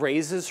she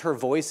raises her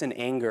voice in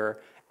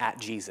anger at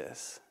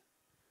Jesus.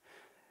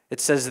 It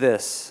says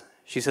this,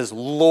 she says,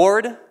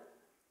 Lord,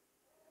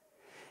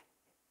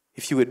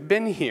 if you had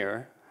been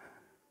here,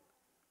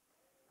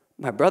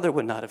 my brother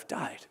would not have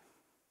died.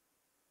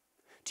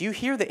 Do you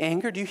hear the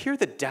anger? Do you hear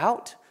the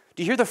doubt?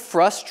 Do you hear the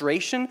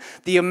frustration?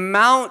 The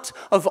amount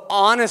of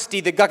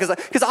honesty that God is like,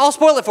 because I'll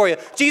spoil it for you.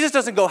 Jesus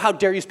doesn't go, how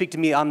dare you speak to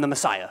me, I'm the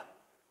Messiah.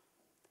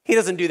 He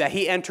doesn't do that.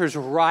 He enters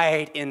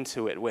right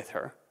into it with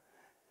her.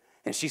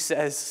 And she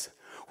says,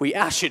 we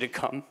asked you to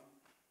come.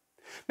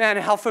 Man,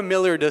 how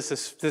familiar does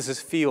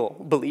this feel,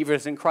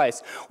 believers in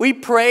Christ? We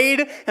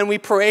prayed and we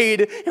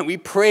prayed and we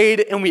prayed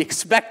and we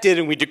expected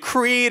and we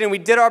decreed and we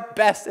did our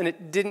best, and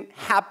it didn't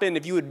happen.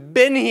 If you had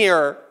been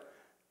here,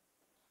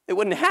 it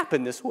wouldn't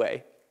happen this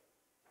way.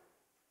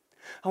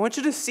 I want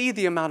you to see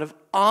the amount of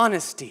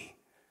honesty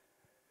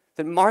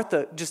that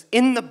Martha, just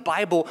in the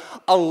Bible,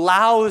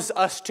 allows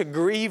us to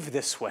grieve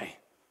this way.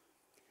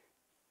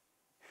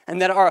 And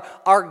that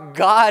our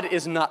God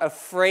is not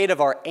afraid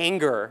of our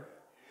anger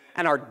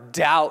and our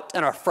doubt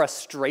and our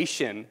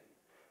frustration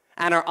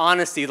and our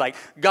honesty. Like,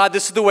 God,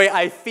 this is the way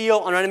I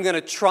feel. I'm not even going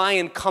to try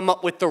and come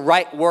up with the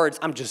right words.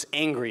 I'm just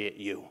angry at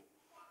you.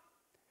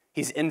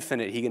 He's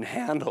infinite. He can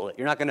handle it.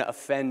 You're not going to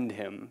offend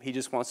him. He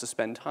just wants to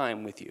spend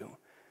time with you.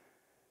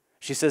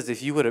 She says,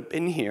 if you would have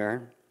been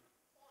here,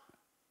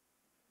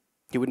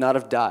 he would not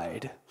have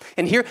died.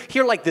 And here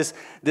like this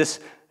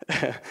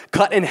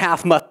cut in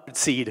half mustard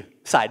seed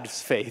side of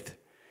faith.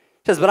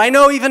 She says, but I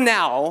know even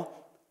now,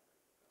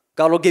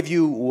 God will give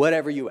you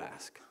whatever you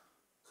ask.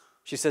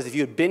 She says, if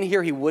you had been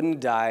here, he wouldn't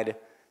have died.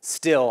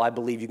 Still, I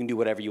believe you can do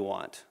whatever you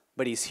want.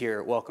 But he's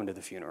here. Welcome to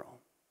the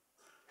funeral.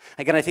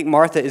 Again, I think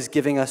Martha is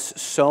giving us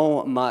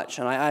so much,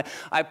 and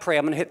I pray,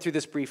 I'm going to hit through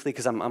this briefly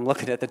because I'm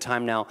looking at the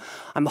time now.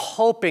 I'm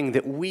hoping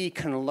that we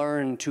can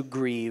learn to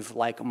grieve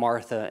like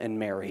Martha and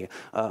Mary.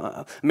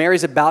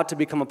 Mary's about to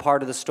become a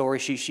part of the story.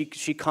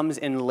 She comes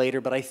in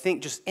later, but I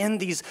think just in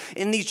these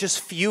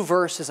just few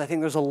verses, I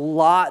think there's a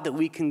lot that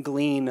we can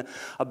glean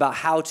about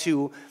how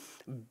to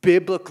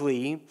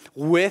biblically,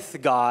 with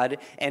God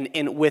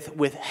and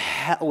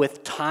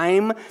with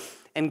time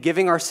and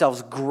giving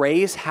ourselves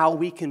grace, how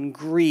we can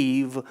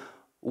grieve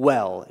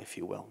well, if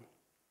you will.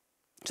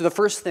 So the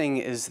first thing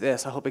is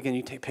this. I hope, again,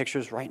 you take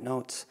pictures, write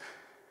notes.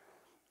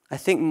 I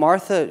think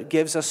Martha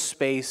gives us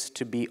space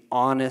to be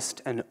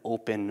honest and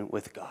open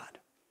with God,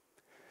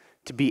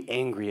 to be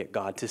angry at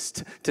God,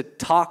 to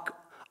talk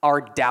our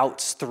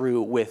doubts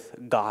through with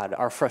God,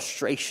 our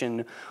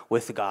frustration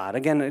with God.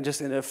 Again,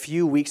 just a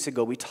few weeks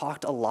ago, we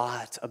talked a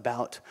lot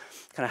about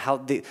kind of how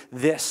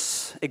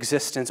this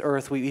existence,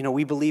 earth,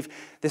 we believe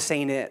this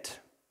ain't it.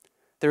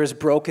 There is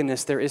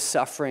brokenness, there is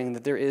suffering,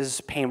 that there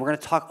is pain. We're going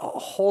to talk a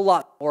whole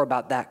lot more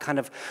about that, kind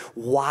of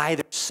why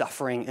there's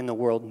suffering in the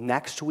world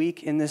next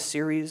week in this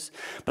series.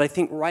 But I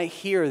think right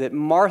here that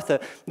Martha,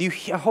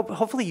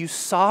 hopefully you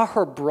saw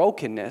her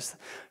brokenness.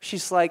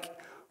 She's like,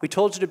 we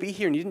told you to be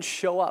here and you didn't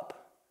show up.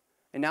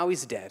 And now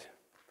he's dead.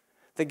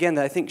 Again,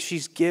 I think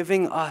she's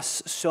giving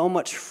us so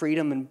much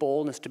freedom and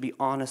boldness to be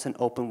honest and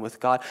open with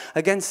God.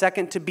 Again,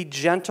 second, to be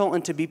gentle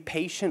and to be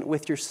patient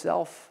with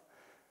yourself.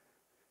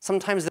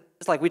 Sometimes,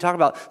 like we talk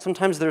about,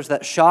 sometimes there's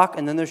that shock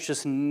and then there's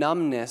just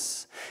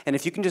numbness. And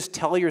if you can just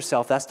tell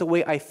yourself, that's the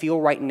way I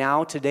feel right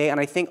now, today. And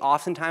I think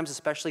oftentimes,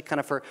 especially kind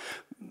of for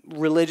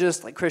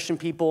religious, like Christian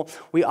people,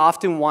 we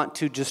often want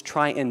to just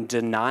try and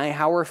deny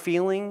how we're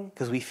feeling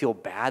because we feel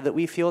bad that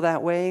we feel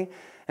that way.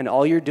 And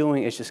all you're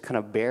doing is just kind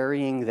of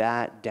burying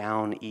that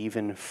down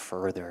even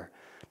further.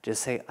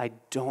 Just say, I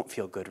don't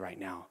feel good right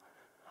now.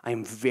 I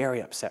am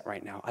very upset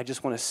right now. I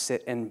just want to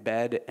sit in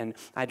bed and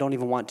I don't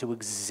even want to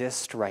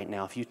exist right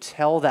now. If you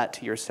tell that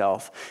to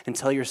yourself and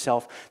tell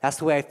yourself, that's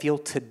the way I feel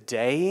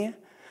today,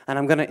 and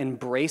I'm going to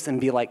embrace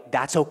and be like,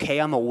 that's okay,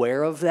 I'm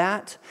aware of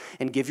that,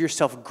 and give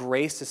yourself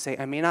grace to say,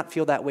 I may not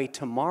feel that way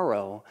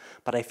tomorrow,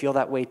 but I feel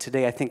that way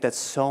today. I think that's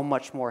so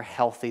much more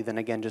healthy than,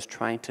 again, just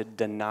trying to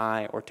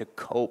deny or to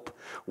cope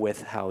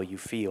with how you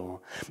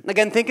feel.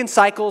 Again, think in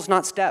cycles,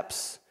 not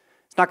steps.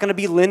 It's not going to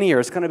be linear.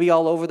 It's going to be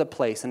all over the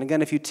place. And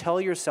again, if you tell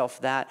yourself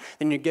that,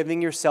 then you're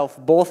giving yourself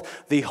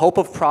both the hope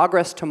of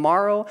progress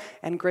tomorrow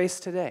and grace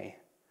today.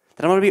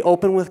 That I'm going to be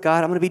open with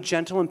God. I'm going to be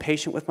gentle and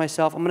patient with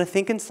myself. I'm going to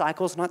think in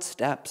cycles, not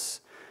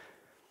steps.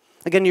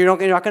 Again, you're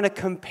not going to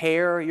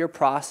compare your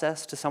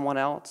process to someone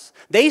else.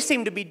 They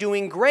seem to be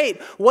doing great.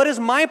 What is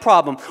my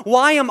problem?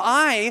 Why am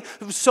I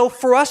so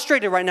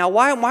frustrated right now?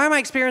 Why am I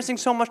experiencing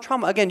so much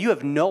trauma? Again, you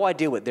have no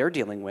idea what they're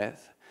dealing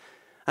with.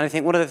 And I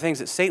think one of the things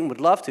that Satan would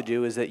love to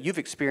do is that you've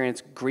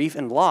experienced grief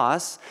and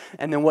loss,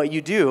 and then what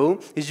you do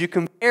is you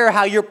compare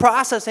how you're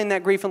processing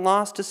that grief and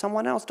loss to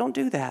someone else. Don't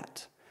do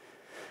that.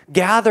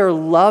 Gather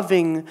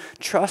loving,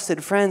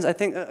 trusted friends. I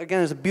think, again,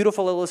 there's a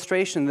beautiful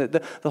illustration that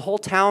the whole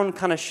town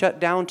kind of shut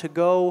down to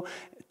go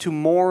to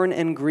mourn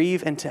and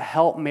grieve and to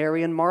help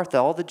Mary and Martha.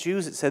 All the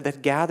Jews, it said,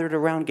 that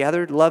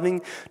gathered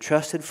loving,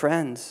 trusted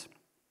friends.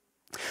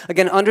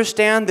 Again,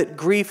 understand that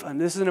grief,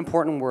 and this is an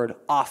important word,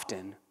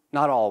 often,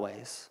 not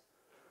always,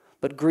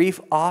 but grief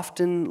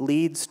often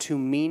leads to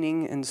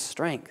meaning and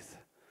strength.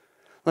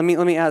 Let me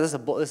ask,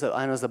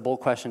 I know it's a bold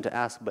question to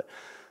ask, but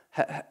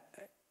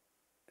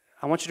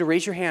I want you to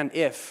raise your hand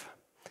if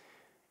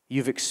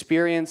you've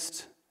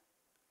experienced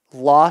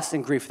loss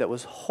and grief that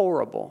was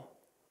horrible,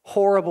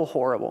 horrible,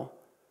 horrible.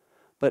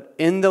 But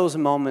in those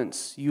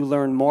moments, you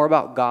learn more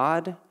about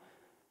God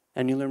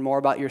and you learn more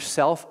about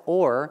yourself,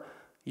 or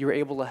you were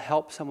able to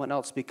help someone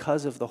else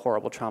because of the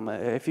horrible trauma.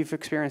 If you've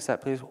experienced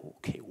that, please,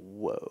 okay,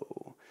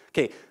 whoa.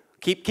 Okay,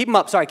 keep them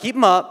up, sorry, keep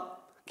them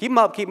up. Keep them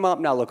up, keep them up,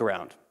 now look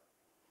around.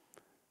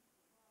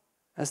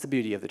 That's the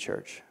beauty of the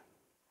church.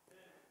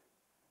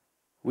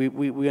 We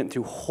went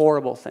through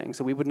horrible things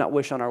that we would not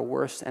wish on our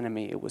worst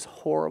enemy. It was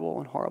horrible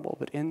and horrible,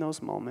 but in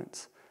those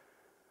moments,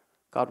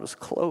 God was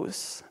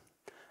close,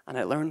 and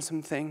I learned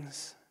some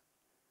things.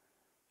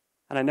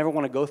 And I never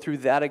want to go through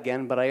that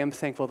again, but I am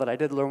thankful that I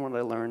did learn what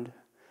I learned,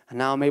 and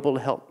now I'm able to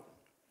help.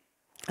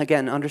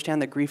 Again, understand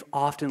that grief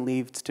often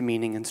leads to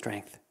meaning and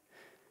strength.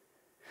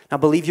 Now,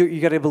 you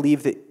got to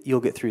believe that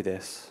you'll get through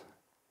this,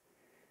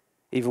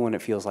 even when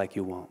it feels like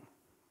you won't.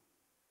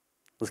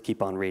 Let's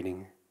keep on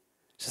reading.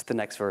 Just the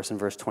next verse in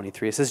verse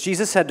 23. It says,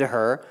 Jesus said to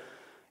her,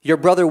 your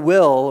brother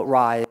will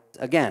rise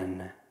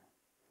again.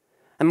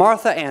 And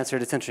Martha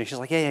answered, it's interesting, she's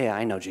like, yeah,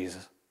 I know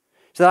Jesus.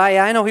 She said,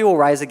 I know he will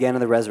rise again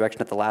in the resurrection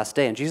at the last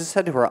day. And Jesus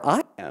said to her,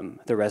 I am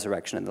the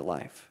resurrection and the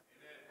life.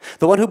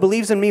 The one who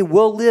believes in me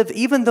will live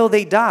even though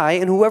they die,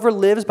 and whoever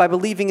lives by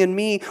believing in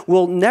me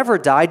will never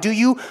die. Do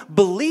you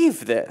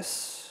believe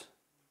this?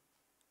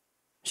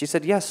 She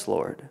said, yes,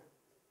 Lord.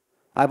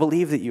 I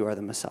believe that you are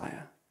the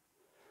Messiah.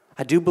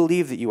 I do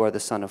believe that you are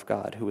the Son of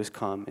God who has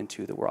come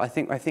into the world. I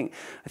think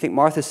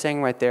Martha's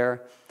saying right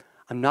there,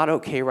 I'm not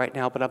okay right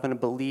now, but I'm going to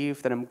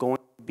believe that I'm going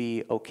to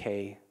be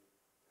okay.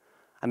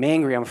 I'm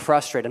angry, I'm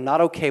frustrated, I'm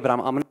not okay, but I'm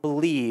going to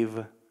believe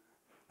that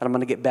I'm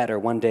going to get better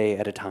one day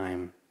at a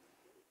time.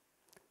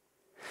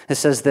 It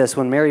says this,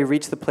 when Mary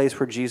reached the place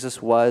where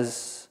Jesus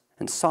was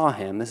and saw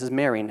him, this is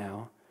Mary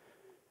now,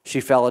 she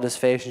fell at his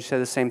face and she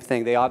said the same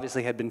thing. They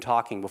obviously had been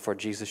talking before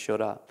Jesus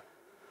showed up.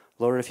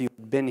 Lord, if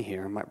you'd been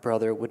here, my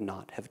brother would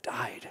not have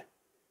died.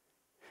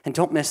 And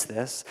don't miss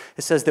this.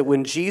 It says that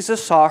when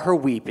Jesus saw her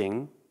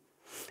weeping,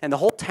 and the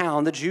whole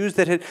town, the Jews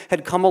that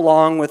had come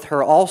along with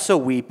her also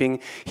weeping,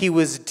 he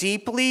was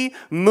deeply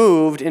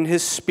moved in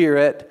his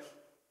spirit,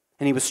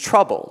 and he was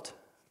troubled.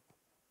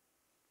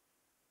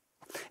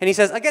 And he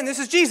says, again, this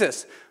is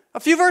Jesus. A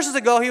few verses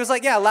ago, he was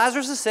like, yeah,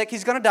 Lazarus is sick.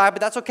 He's going to die, but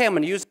that's okay. I'm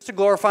going to use this to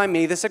glorify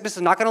me. The sickness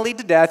is not going to lead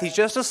to death. He's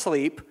just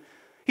asleep.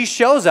 He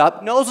shows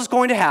up, knows what's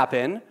going to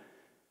happen.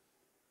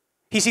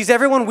 He sees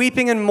everyone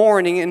weeping and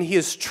mourning, and he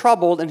is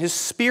troubled, and his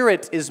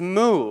spirit is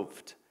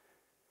moved.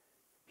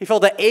 He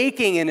felt the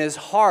aching in his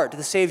heart to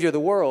the Savior of the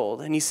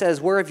world, and he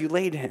says, where have you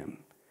laid him?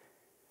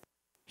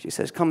 She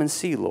says, come and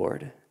see,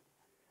 Lord.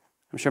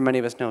 I'm sure many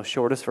of us know,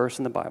 shortest verse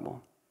in the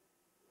Bible.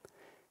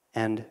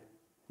 And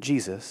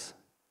Jesus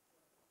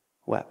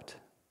wept.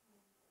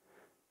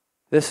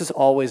 This has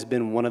always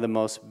been one of the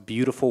most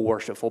beautiful,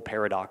 worshipful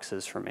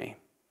paradoxes for me.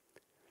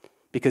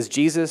 Because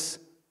Jesus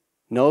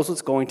knows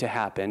what's going to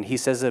happen. He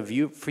says a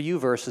few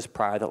verses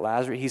prior that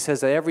Lazarus, he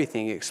says that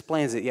everything, he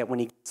explains it, yet when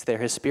he gets there,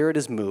 his spirit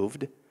is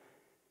moved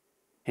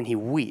and he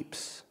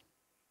weeps.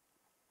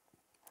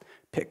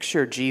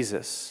 Picture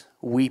Jesus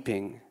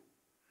weeping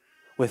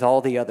with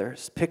all the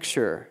others.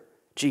 Picture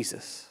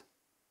Jesus.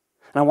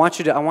 And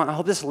I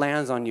hope this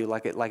lands on you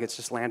like it's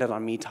just landed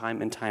on me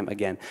time and time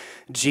again.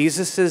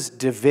 Jesus'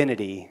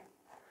 divinity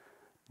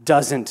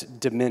doesn't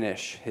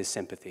diminish his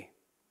sympathy.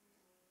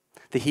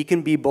 That he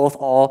can be both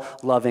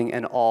all-loving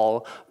and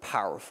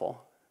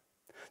all-powerful.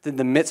 That in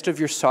the midst of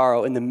your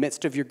sorrow, in the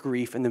midst of your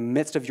grief, in the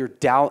midst of your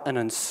doubt and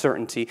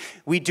uncertainty,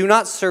 we do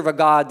not serve a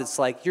God that's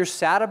like, you're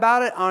sad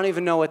about it? I don't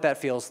even know what that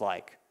feels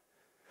like.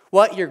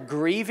 What? You're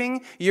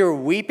grieving? You're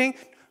weeping?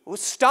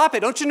 Stop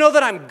it. Don't you know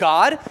that I'm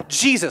God?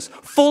 Jesus,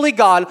 fully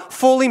God,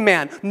 fully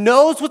man,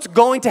 knows what's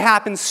going to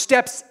happen,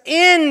 steps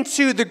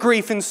into the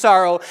grief and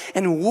sorrow,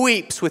 and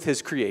weeps with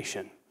his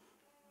creation.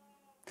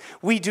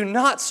 We do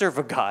not serve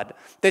a God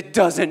that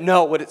doesn't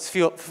know what it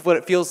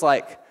feels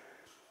like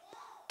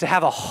to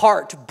have a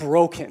heart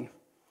broken,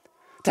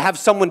 to have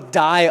someone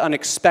die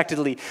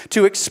unexpectedly,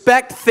 to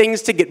expect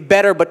things to get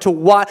better, but to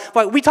what?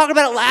 We talked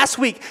about it last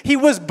week. He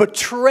was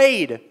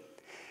betrayed.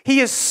 He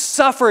has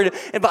suffered,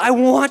 but I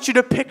want you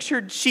to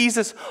picture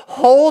Jesus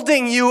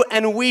holding you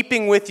and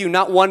weeping with you,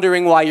 not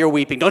wondering why you're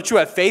weeping. Don't you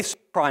have faith?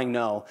 Crying,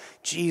 no.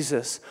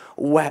 Jesus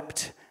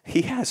wept.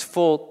 He has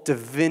full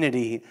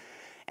divinity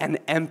and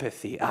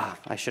empathy.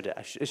 I should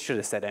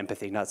have said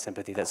empathy, not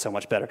sympathy. That's so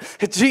much better.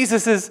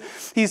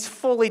 He's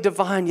fully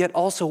divine, yet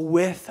also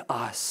with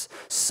us,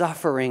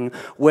 suffering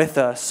with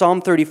us. Psalm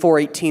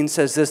 34:18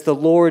 says this, the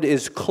Lord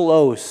is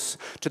close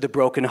to the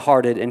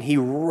brokenhearted, and he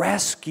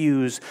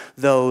rescues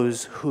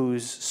those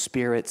whose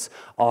spirits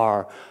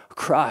are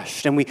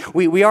crushed. And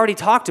we already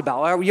talked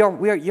about, you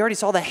already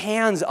saw the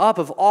hands up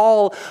of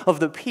all of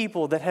the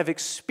people that have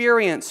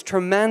experienced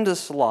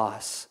tremendous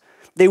loss.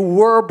 They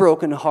were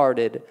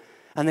brokenhearted.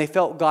 And they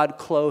felt God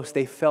close.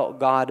 They felt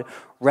God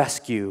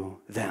rescue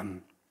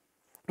them.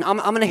 I'm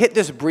going to hit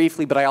this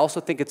briefly, but I also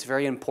think it's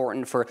very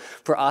important for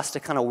us to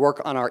kind of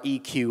work on our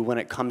EQ when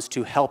it comes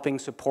to helping,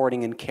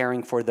 supporting, and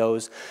caring for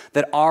those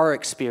that are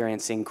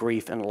experiencing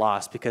grief and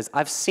loss. Because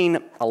I've seen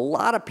a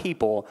lot of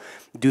people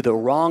do the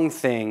wrong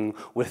thing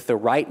with the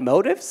right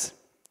motives.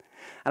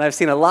 And I've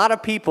seen a lot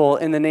of people,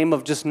 in the name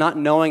of just not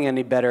knowing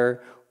any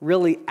better,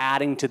 really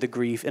adding to the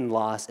grief and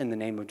loss in the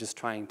name of just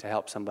trying to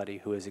help somebody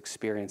who is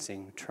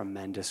experiencing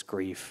tremendous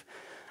grief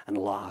and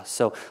loss.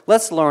 So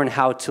let's learn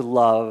how to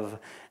love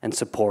and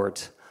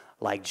support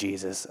like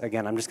Jesus.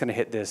 Again, I'm just going to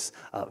hit this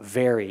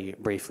very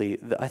briefly.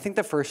 I think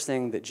the first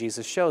thing that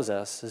Jesus shows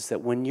us is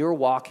that when you're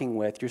walking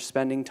with, you're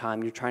spending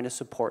time, you're trying to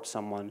support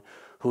someone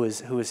who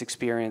has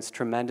experienced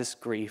tremendous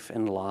grief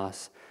and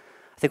loss,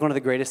 I think one of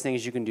the greatest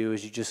things you can do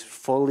is you just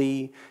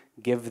fully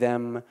give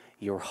them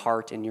your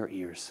heart and your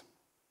ears.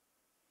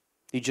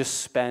 You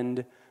just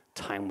spend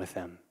time with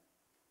them.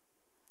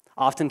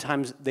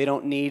 Oftentimes, they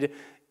don't need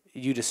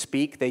you to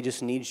speak. They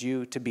just need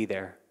you to be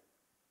there,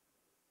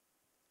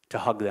 to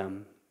hug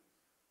them,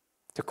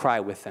 to cry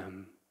with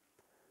them,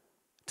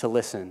 to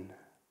listen.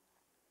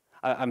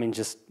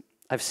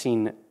 I've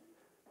seen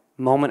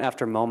moment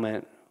after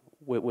moment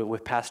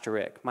with Pastor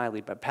Rick, my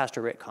lead, but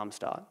Pastor Rick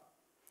Comstock.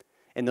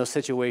 In those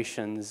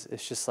situations,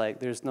 it's just like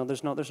there's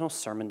no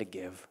sermon to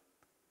give.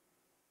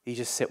 You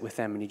just sit with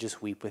them and you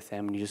just weep with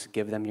them and you just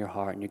give them your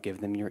heart and you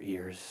give them your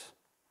ears.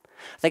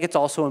 I think it's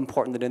also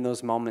important that in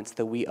those moments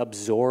that we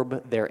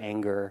absorb their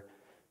anger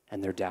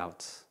and their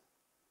doubts.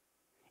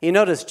 You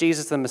notice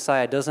Jesus the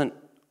Messiah doesn't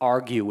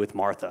argue with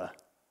Martha.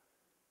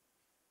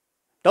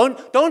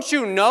 Don't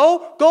you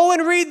know? Go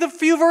and read the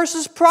few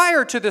verses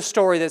prior to the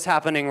story that's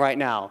happening right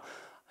now.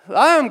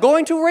 I am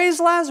going to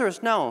raise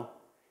Lazarus. No,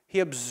 he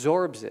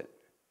absorbs it.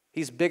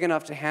 He's big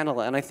enough to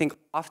handle it. And I think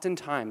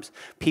oftentimes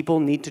people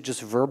need to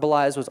just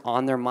verbalize what's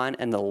on their mind,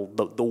 and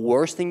the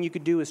worst thing you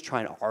could do is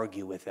try and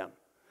argue with them.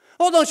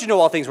 Well, don't you know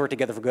all things work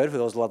together for good for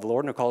those who love the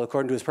Lord and are called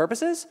according to his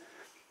purposes?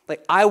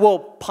 Like, I will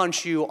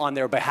punch you on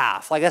their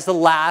behalf. Like, that's the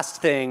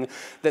last thing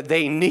that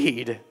they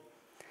need.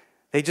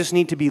 They just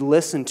need to be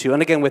listened to.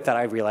 And again, with that,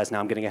 I realize now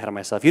I'm getting ahead of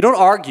myself. You don't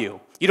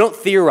argue. You don't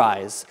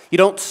theorize. You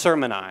don't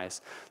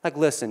sermonize. Like,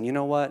 listen, you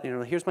know what?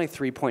 Here's my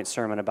 3-point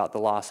sermon about the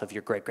loss of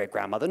your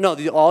great-great-grandmother. No,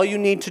 all you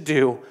need to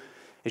do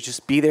is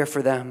just be there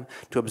for them,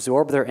 to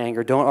absorb their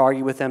anger. Don't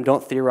argue with them.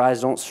 Don't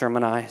theorize. Don't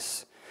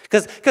sermonize.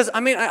 Because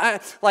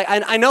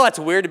I know that's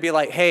weird to be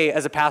like, hey,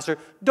 as a pastor,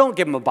 don't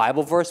give them a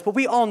Bible verse. But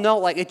we all know,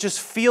 like, it just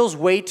feels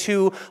way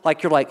too,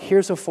 like, you're like,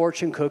 here's a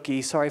fortune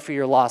cookie. Sorry for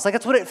your loss. Like,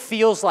 that's what it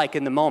feels like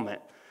in the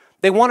moment.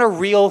 They want a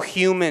real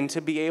human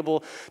to be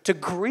able to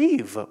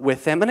grieve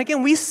with them. And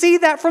again, we see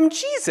that from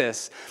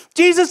Jesus.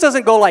 Jesus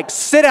doesn't go like,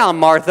 sit down,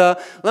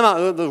 Martha.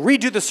 Let me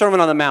redo the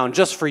Sermon on the Mount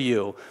just for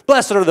you.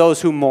 Blessed are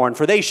those who mourn,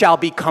 for they shall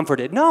be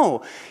comforted.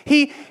 No,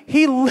 he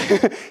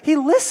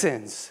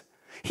listens.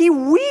 He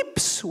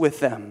weeps with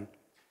them.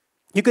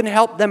 You can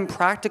help them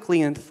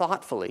practically and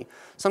thoughtfully.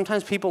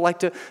 Sometimes people like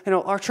to,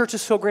 our church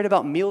is so great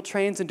about meal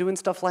trains and doing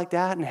stuff like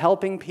that and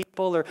helping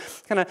people, or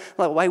kind of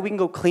like, why we can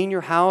go clean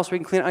your house, we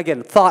can clean it,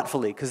 again,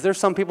 thoughtfully, because there's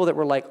some people that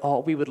were like, oh,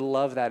 we would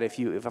love that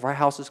if our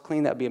house is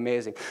clean, that'd be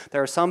amazing.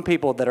 There are some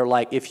people that are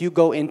like, if you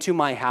go into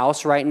my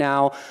house right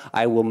now,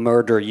 I will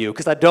murder you,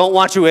 because I don't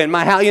want you in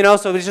my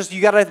house, so it's just,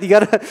 you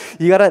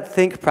gotta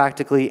think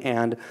practically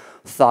and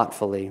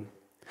thoughtfully.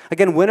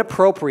 Again, when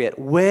appropriate,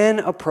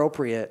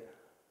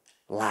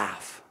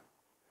 laugh.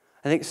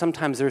 I think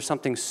sometimes there's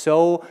something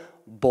so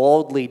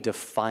boldly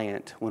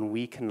defiant when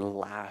we can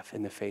laugh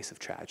in the face of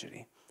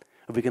tragedy.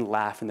 If we can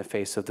laugh in the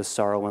face of the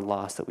sorrow and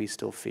loss that we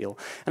still feel.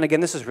 And again,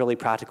 this is really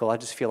practical. I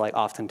just feel like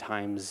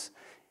oftentimes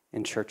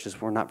in churches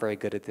we're not very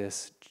good at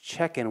this.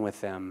 Check in with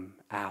them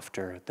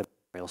after the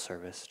burial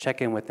service. Check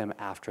in with them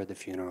after the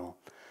funeral.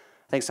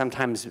 I think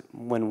sometimes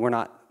when we're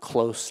not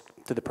close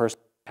to the person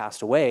who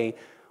passed away,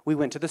 we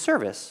went to the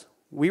service.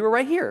 We were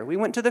right here. We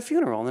went to the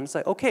funeral, and it's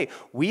like, okay,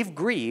 we've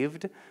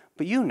grieved,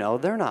 but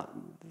they're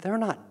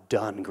not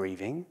done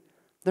grieving.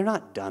 They're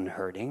not done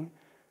hurting.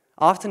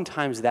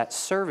 Oftentimes that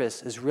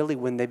service is really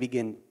when they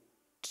begin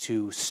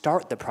to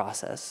start the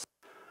process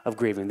of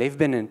grieving. They've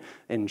been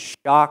in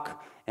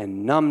shock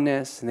and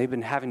numbness, and they've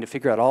been having to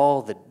figure out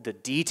all the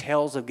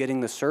details of getting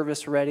the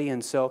service ready.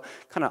 And so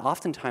kind of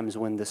oftentimes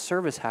when the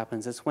service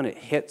happens, it's when it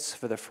hits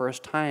for the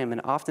first time,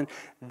 and often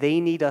they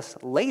need us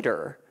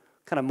later,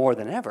 kind of more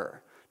than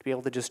ever, to be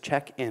able to just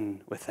check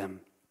in with them.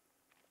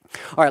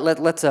 All right,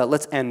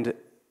 let's end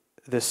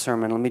this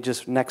sermon. Let me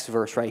just, next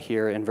verse right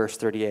here in verse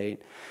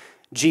 38.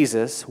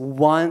 Jesus,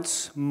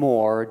 once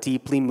more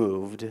deeply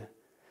moved,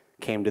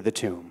 came to the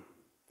tomb.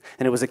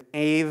 And it was a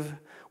cave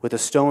with a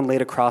stone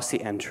laid across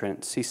the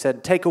entrance. He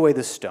said, take away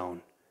the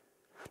stone.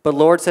 But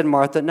Lord, said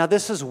Martha, now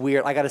this is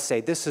weird. I got to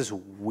say, this is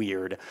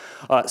weird.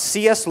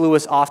 C.S.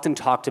 Lewis often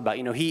talked about,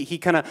 he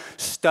kind of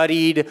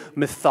studied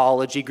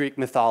mythology, Greek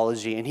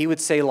mythology, and he would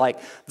say, like,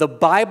 the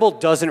Bible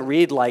doesn't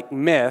read like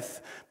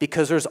myth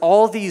because there's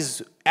all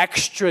these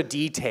extra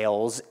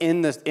details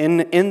in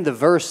the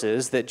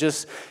verses that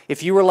just,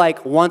 if you were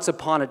like once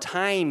upon a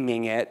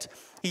timing it,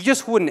 you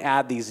just wouldn't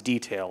add these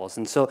details.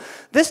 And so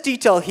this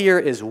detail here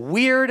is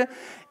weird,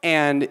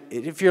 and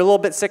if you're a little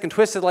bit sick and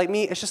twisted like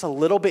me, it's just a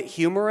little bit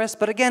humorous.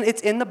 But again,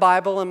 it's in the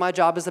Bible, and my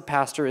job as a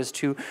pastor is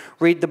to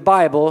read the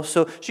Bible.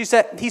 So he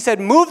said,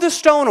 move the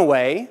stone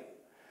away.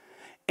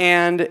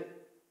 And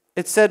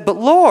it said, but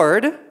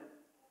Lord,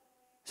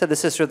 said the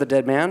sister of the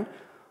dead man,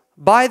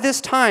 by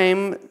this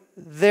time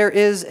there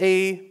is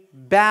a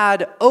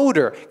bad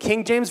odor.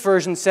 King James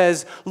Version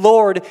says,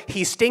 Lord,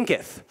 he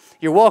stinketh.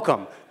 You're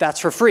welcome.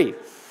 That's for free.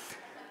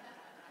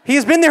 He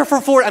has been there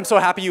for 4 days. I'm so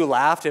happy you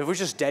laughed. If it was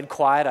just dead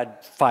quiet,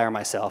 I'd fire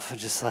myself.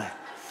 Just like,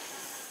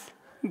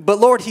 but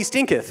Lord, he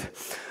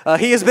stinketh.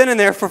 He has been in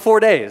there for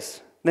 4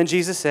 days. Then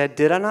Jesus said,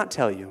 did I not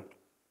tell you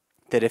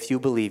that if you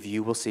believe,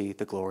 you will see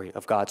the glory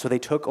of God? So they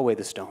took away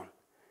the stone.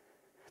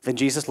 Then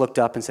Jesus looked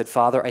up and said,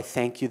 Father, I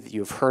thank you that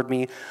you have heard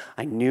me.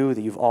 I knew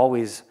that you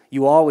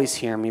always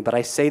hear me, but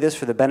I say this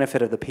for the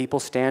benefit of the people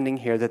standing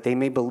here, that they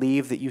may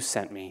believe that you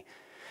sent me.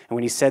 And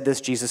when he said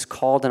this, Jesus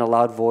called in a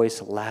loud voice,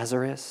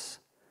 Lazarus,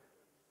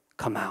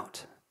 come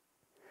out.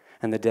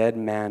 And the dead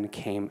man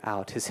came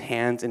out, his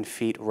hands and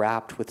feet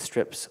wrapped with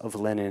strips of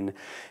linen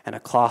and a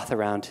cloth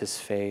around his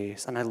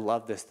face. And I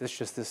love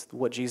this.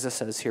 What Jesus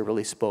says here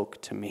really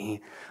spoke to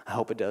me. I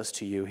hope it does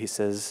to you. He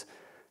says,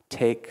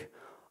 take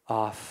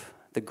off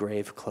the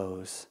grave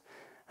clothes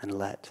and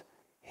let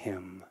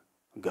him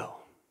go.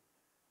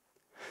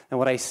 And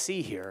what I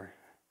see here,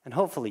 and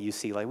hopefully you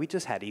see, like we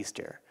just had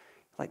Easter,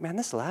 like, man,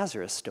 this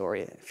Lazarus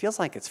story, it feels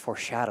like it's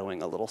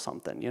foreshadowing a little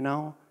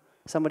something,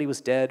 Somebody was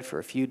dead for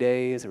a few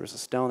days. There was a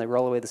stone. They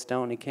roll away the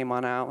stone. He came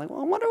on out. Like,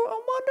 well, I wonder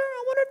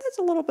if there's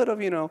a little bit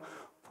of,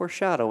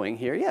 foreshadowing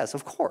here. Yes,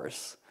 of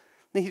course.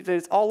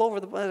 It's all over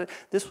the.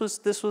 This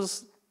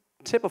was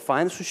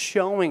typifying, this was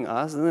showing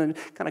us, and then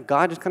kind of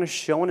God just kind of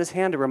showing his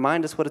hand to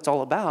remind us what it's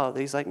all about.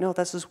 He's like, no,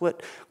 this is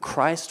what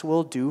Christ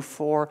will do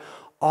for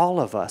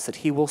all of us, that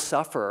he will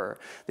suffer,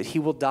 that he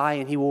will die,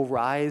 and he will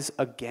rise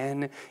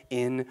again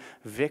in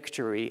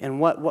victory. And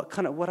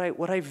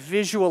what I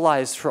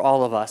visualized for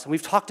all of us, and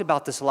we've talked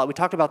about this a lot. We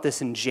talked about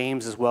this in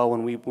James as well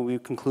when we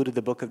concluded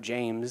the book of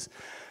James,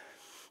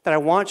 that I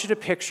want you to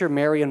picture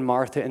Mary and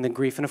Martha in the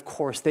grief. And of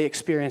course, they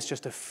experienced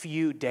just a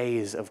few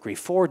days of grief,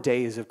 4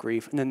 days of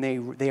grief, and then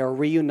they are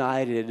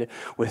reunited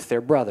with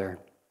their brother.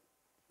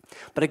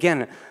 But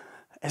again,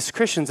 as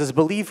Christians, as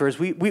believers,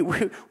 we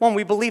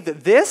believe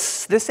that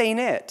this ain't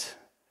it.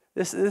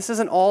 This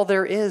isn't all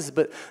there is,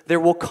 but there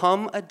will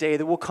come a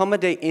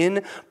day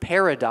in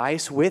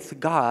paradise with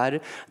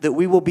God that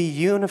we will be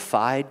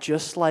unified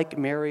just like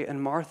Mary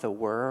and Martha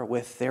were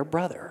with their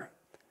brother.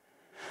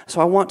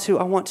 So I want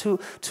to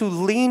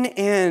lean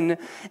in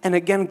and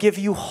again give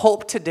you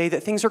hope today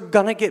that things are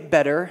gonna get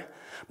better,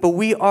 but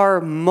we are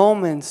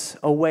moments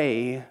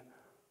away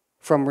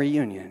from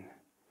reunion.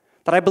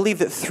 That I believe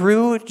that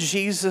through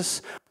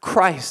Jesus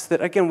Christ,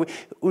 that again,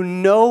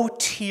 no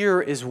tear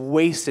is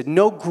wasted,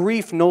 no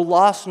grief, no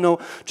loss, no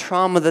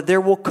trauma, that there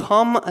will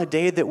come a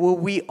day that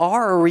we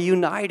are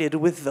reunited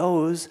with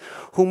those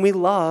whom we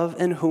love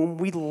and whom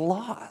we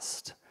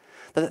lost.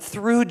 That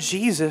through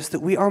Jesus,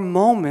 that we are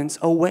moments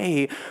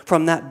away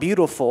from that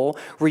beautiful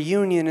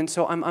reunion. And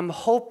so I'm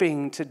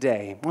hoping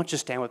today, why don't you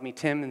stand with me,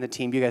 Tim and the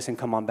team, you guys can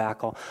come on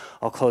back,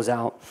 I'll close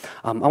out.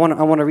 I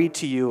want to read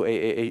to you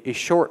a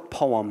short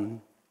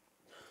poem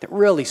that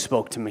really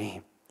spoke to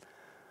me.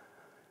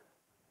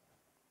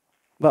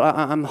 But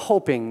I'm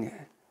hoping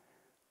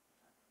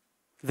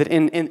that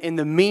in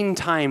the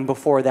meantime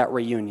before that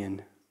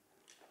reunion,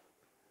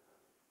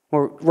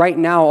 or right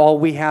now all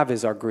we have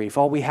is our grief,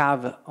 all we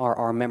have are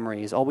our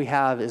memories, all we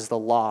have is the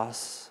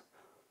loss,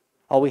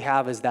 all we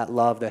have is that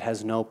love that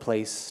has no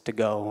place to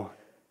go,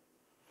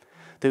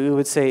 that we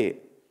would say,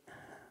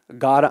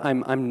 God,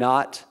 I'm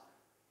not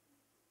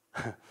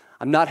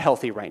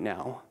healthy right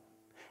now.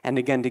 And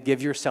again, to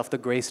give yourself the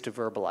grace to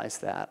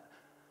verbalize that.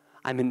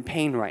 I'm in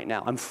pain right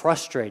now. I'm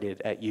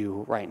frustrated at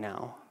you right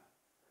now.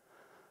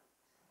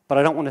 But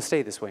I don't want to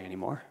stay this way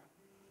anymore.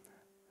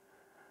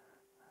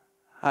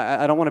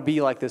 I don't want to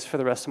be like this for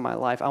the rest of my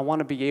life. I want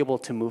to be able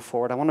to move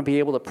forward. I want to be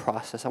able to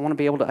process.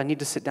 I need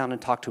to sit down and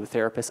talk to a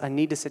therapist. I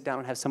need to sit down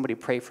and have somebody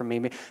pray for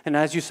me. And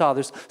as you saw,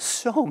 there's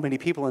so many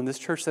people in this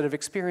church that have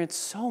experienced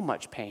so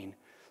much pain,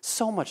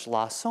 so much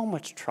loss, so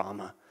much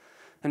trauma.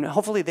 And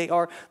hopefully they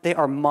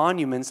are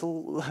monuments,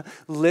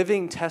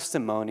 living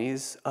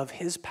testimonies of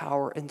his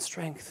power and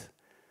strength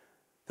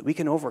that we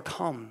can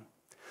overcome.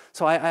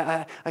 So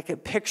I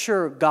could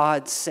picture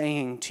God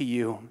saying to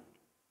you,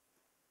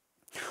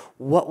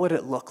 what would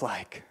it look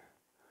like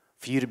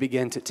for you to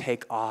begin to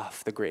take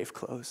off the grave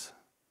clothes?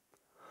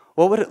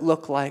 What would it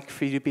look like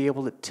for you to be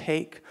able to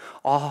take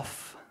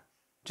off,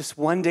 just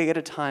one day at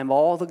a time,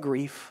 all the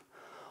grief,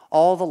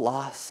 all the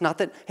loss? Not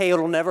that, hey,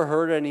 it'll never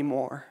hurt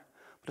anymore.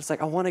 But it's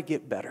like, I want to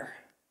get better.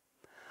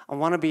 I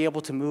want to be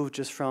able to move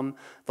just from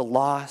the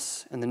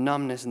loss and the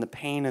numbness and the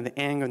pain and the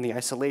anger and the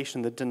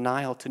isolation, the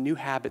denial, to new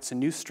habits and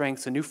new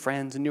strengths and new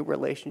friends and new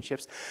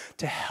relationships,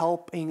 to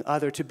helping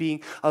others, to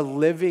being a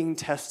living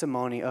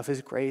testimony of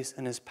his grace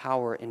and his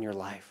power in your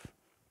life.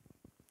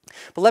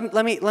 But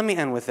let me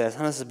end with this. I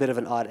know this is a bit of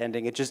an odd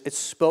ending. It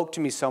spoke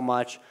to me so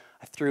much.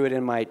 I threw it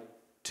in my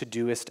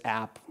Todoist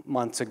app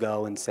months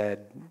ago and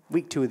said,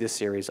 week 2 of this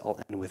series, I'll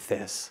end with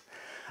this.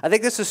 I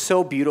think this is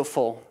so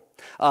beautiful.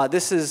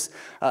 This is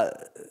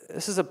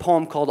a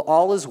poem called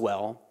All Is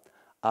Well.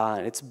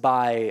 It's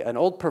by an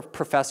old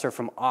professor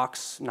from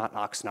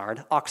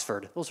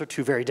Oxford. Those are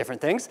 2 very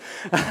different things.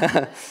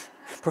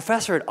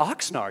 Professor at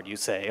Oxnard, you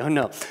say? Oh,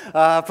 no.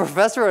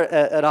 Professor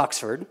at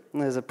Oxford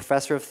is a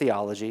professor of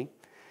theology.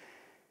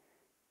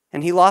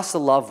 And he lost a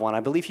loved one. I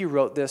believe he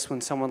wrote this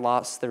when someone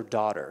lost their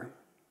daughter.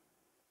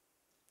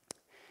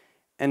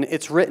 And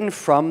it's written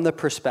from the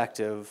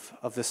perspective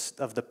of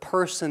the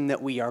person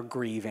that we are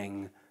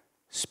grieving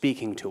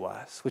speaking to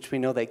us, which we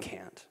know they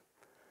can't.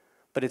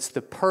 But it's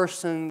the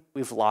person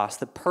we've lost,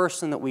 the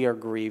person that we are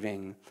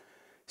grieving,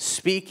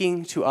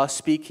 speaking to us,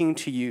 speaking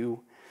to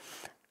you.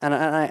 And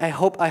I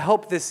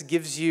hope this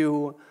gives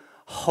you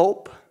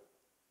hope,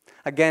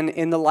 again,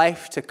 in the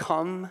life to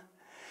come,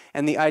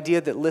 and the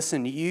idea that,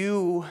 listen,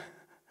 you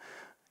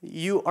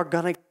are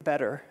going to get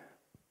better.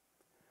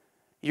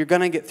 You're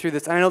going to get through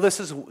this. And I know this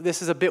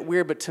is a bit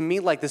weird, but to me,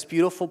 like this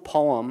beautiful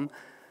poem,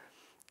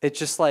 it's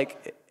just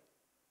like,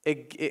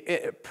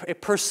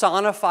 it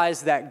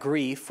personifies that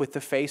grief with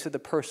the face of the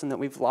person that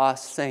we've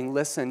lost saying,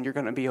 listen, you're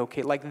going to be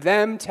okay. Like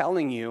them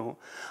telling you,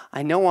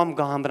 I know I'm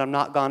gone, but I'm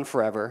not gone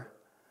forever.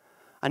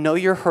 I know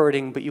you're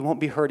hurting, but you won't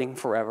be hurting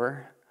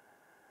forever.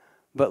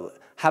 But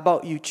how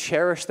about you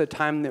cherish the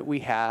time that we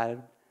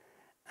had?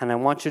 And I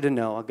want you to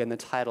know, again, the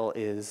title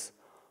is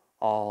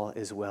All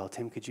Is Well.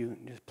 Tim, could you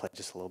just play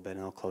just a little bit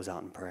and I'll close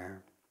out in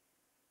prayer.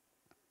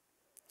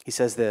 He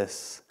says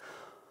this,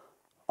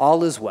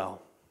 all is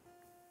well.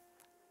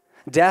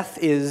 Death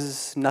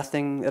is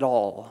nothing at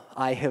all.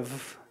 I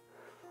have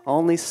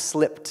only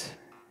slipped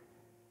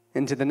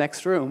into the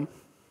next room.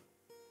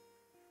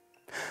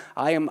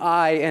 I am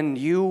I, and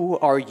you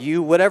are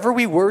you. Whatever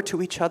we were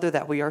to each other,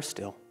 that we are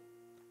still.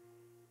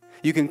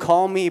 You can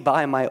call me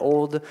by my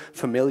old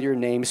familiar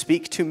name.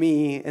 Speak to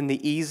me in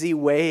the easy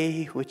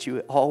way which you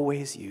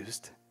always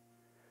used.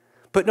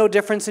 Put no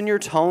difference in your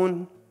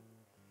tone.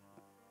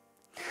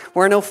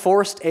 Wear no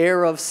forced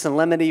air of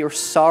solemnity or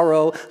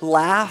sorrow.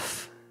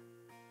 Laugh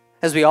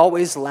as we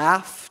always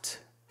laughed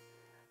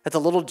at the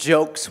little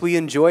jokes we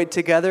enjoyed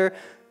together.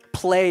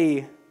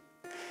 Play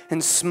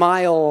and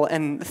smile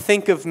and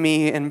think of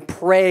me and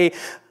pray.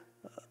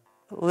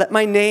 Let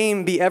my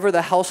name be ever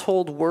the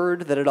household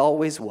word that it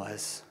always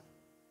was.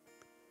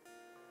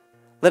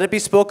 Let it be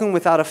spoken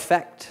without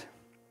effect,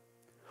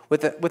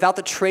 without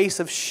the trace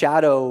of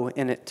shadow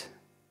in it.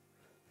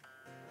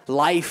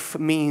 Life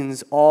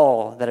means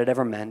all that it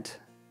ever meant.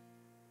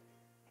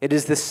 It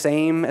is the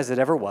same as it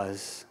ever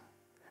was.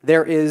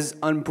 There is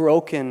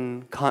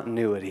unbroken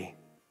continuity.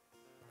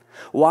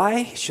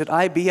 Why should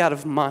I be out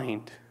of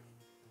mind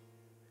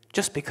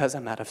just because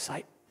I'm out of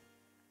sight?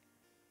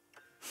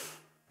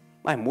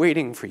 I'm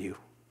waiting for you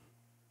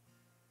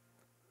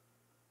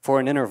for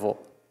an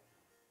interval.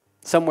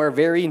 Somewhere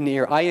very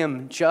near. I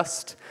am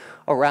just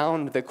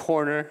around the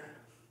corner,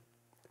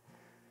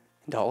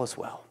 and all is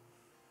well.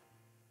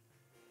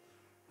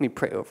 Let me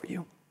pray over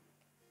you.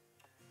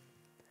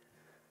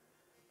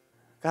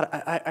 God,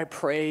 I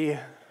pray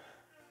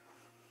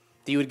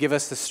that you would give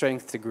us the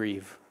strength to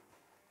grieve.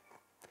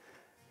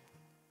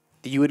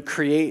 That you would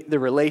create the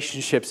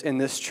relationships in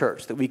this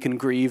church that we can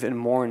grieve and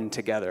mourn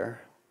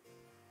together.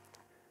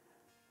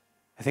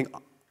 I think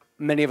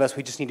many of us,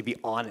 we just need to be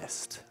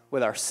honest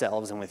with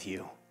ourselves and with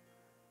you.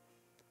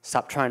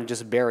 Stop trying to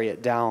just bury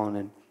it down.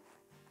 And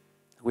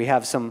we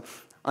have some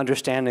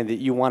understanding that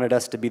you wanted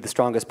us to be the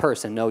strongest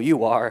person. No,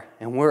 you are.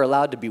 And we're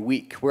allowed to be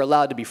weak. We're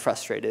allowed to be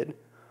frustrated.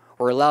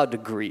 We're allowed to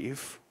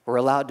grieve. We're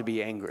allowed to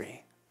be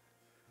angry.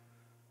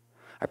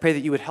 I pray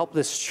that you would help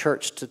this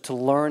church to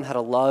learn how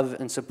to love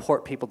and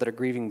support people that are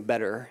grieving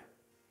better.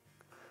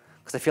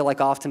 Because I feel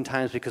like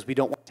oftentimes, because we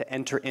don't want to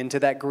enter into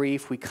that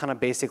grief, we kind of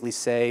basically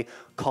say,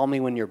 call me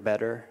when you're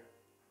better.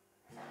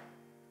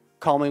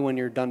 Call me when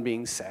you're done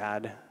being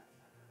sad.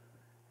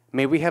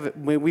 May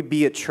we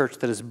be a church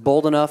that is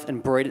bold enough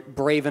and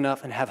brave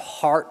enough and have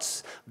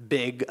hearts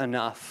big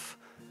enough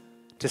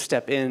to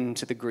step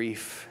into the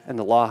grief and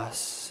the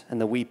loss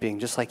and the weeping,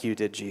 just like you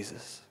did,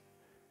 Jesus.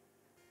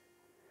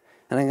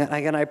 And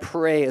again, I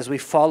pray as we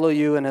follow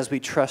you and as we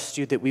trust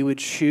you that we would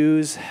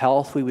choose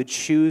health, we would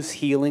choose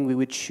healing, we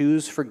would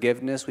choose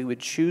forgiveness, we would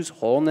choose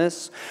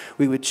wholeness,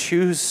 we would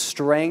choose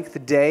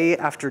strength day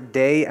after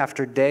day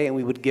after day, and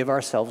we would give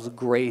ourselves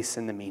grace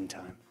in the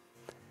meantime.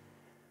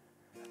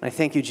 I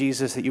thank you,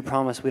 Jesus, that you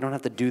promise we don't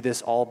have to do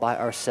this all by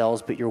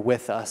ourselves, but you're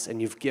with us, and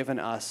you've given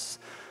us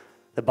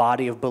the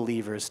body of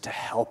believers to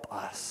help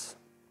us.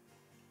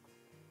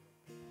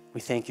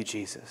 We thank you,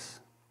 Jesus,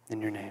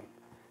 in your name.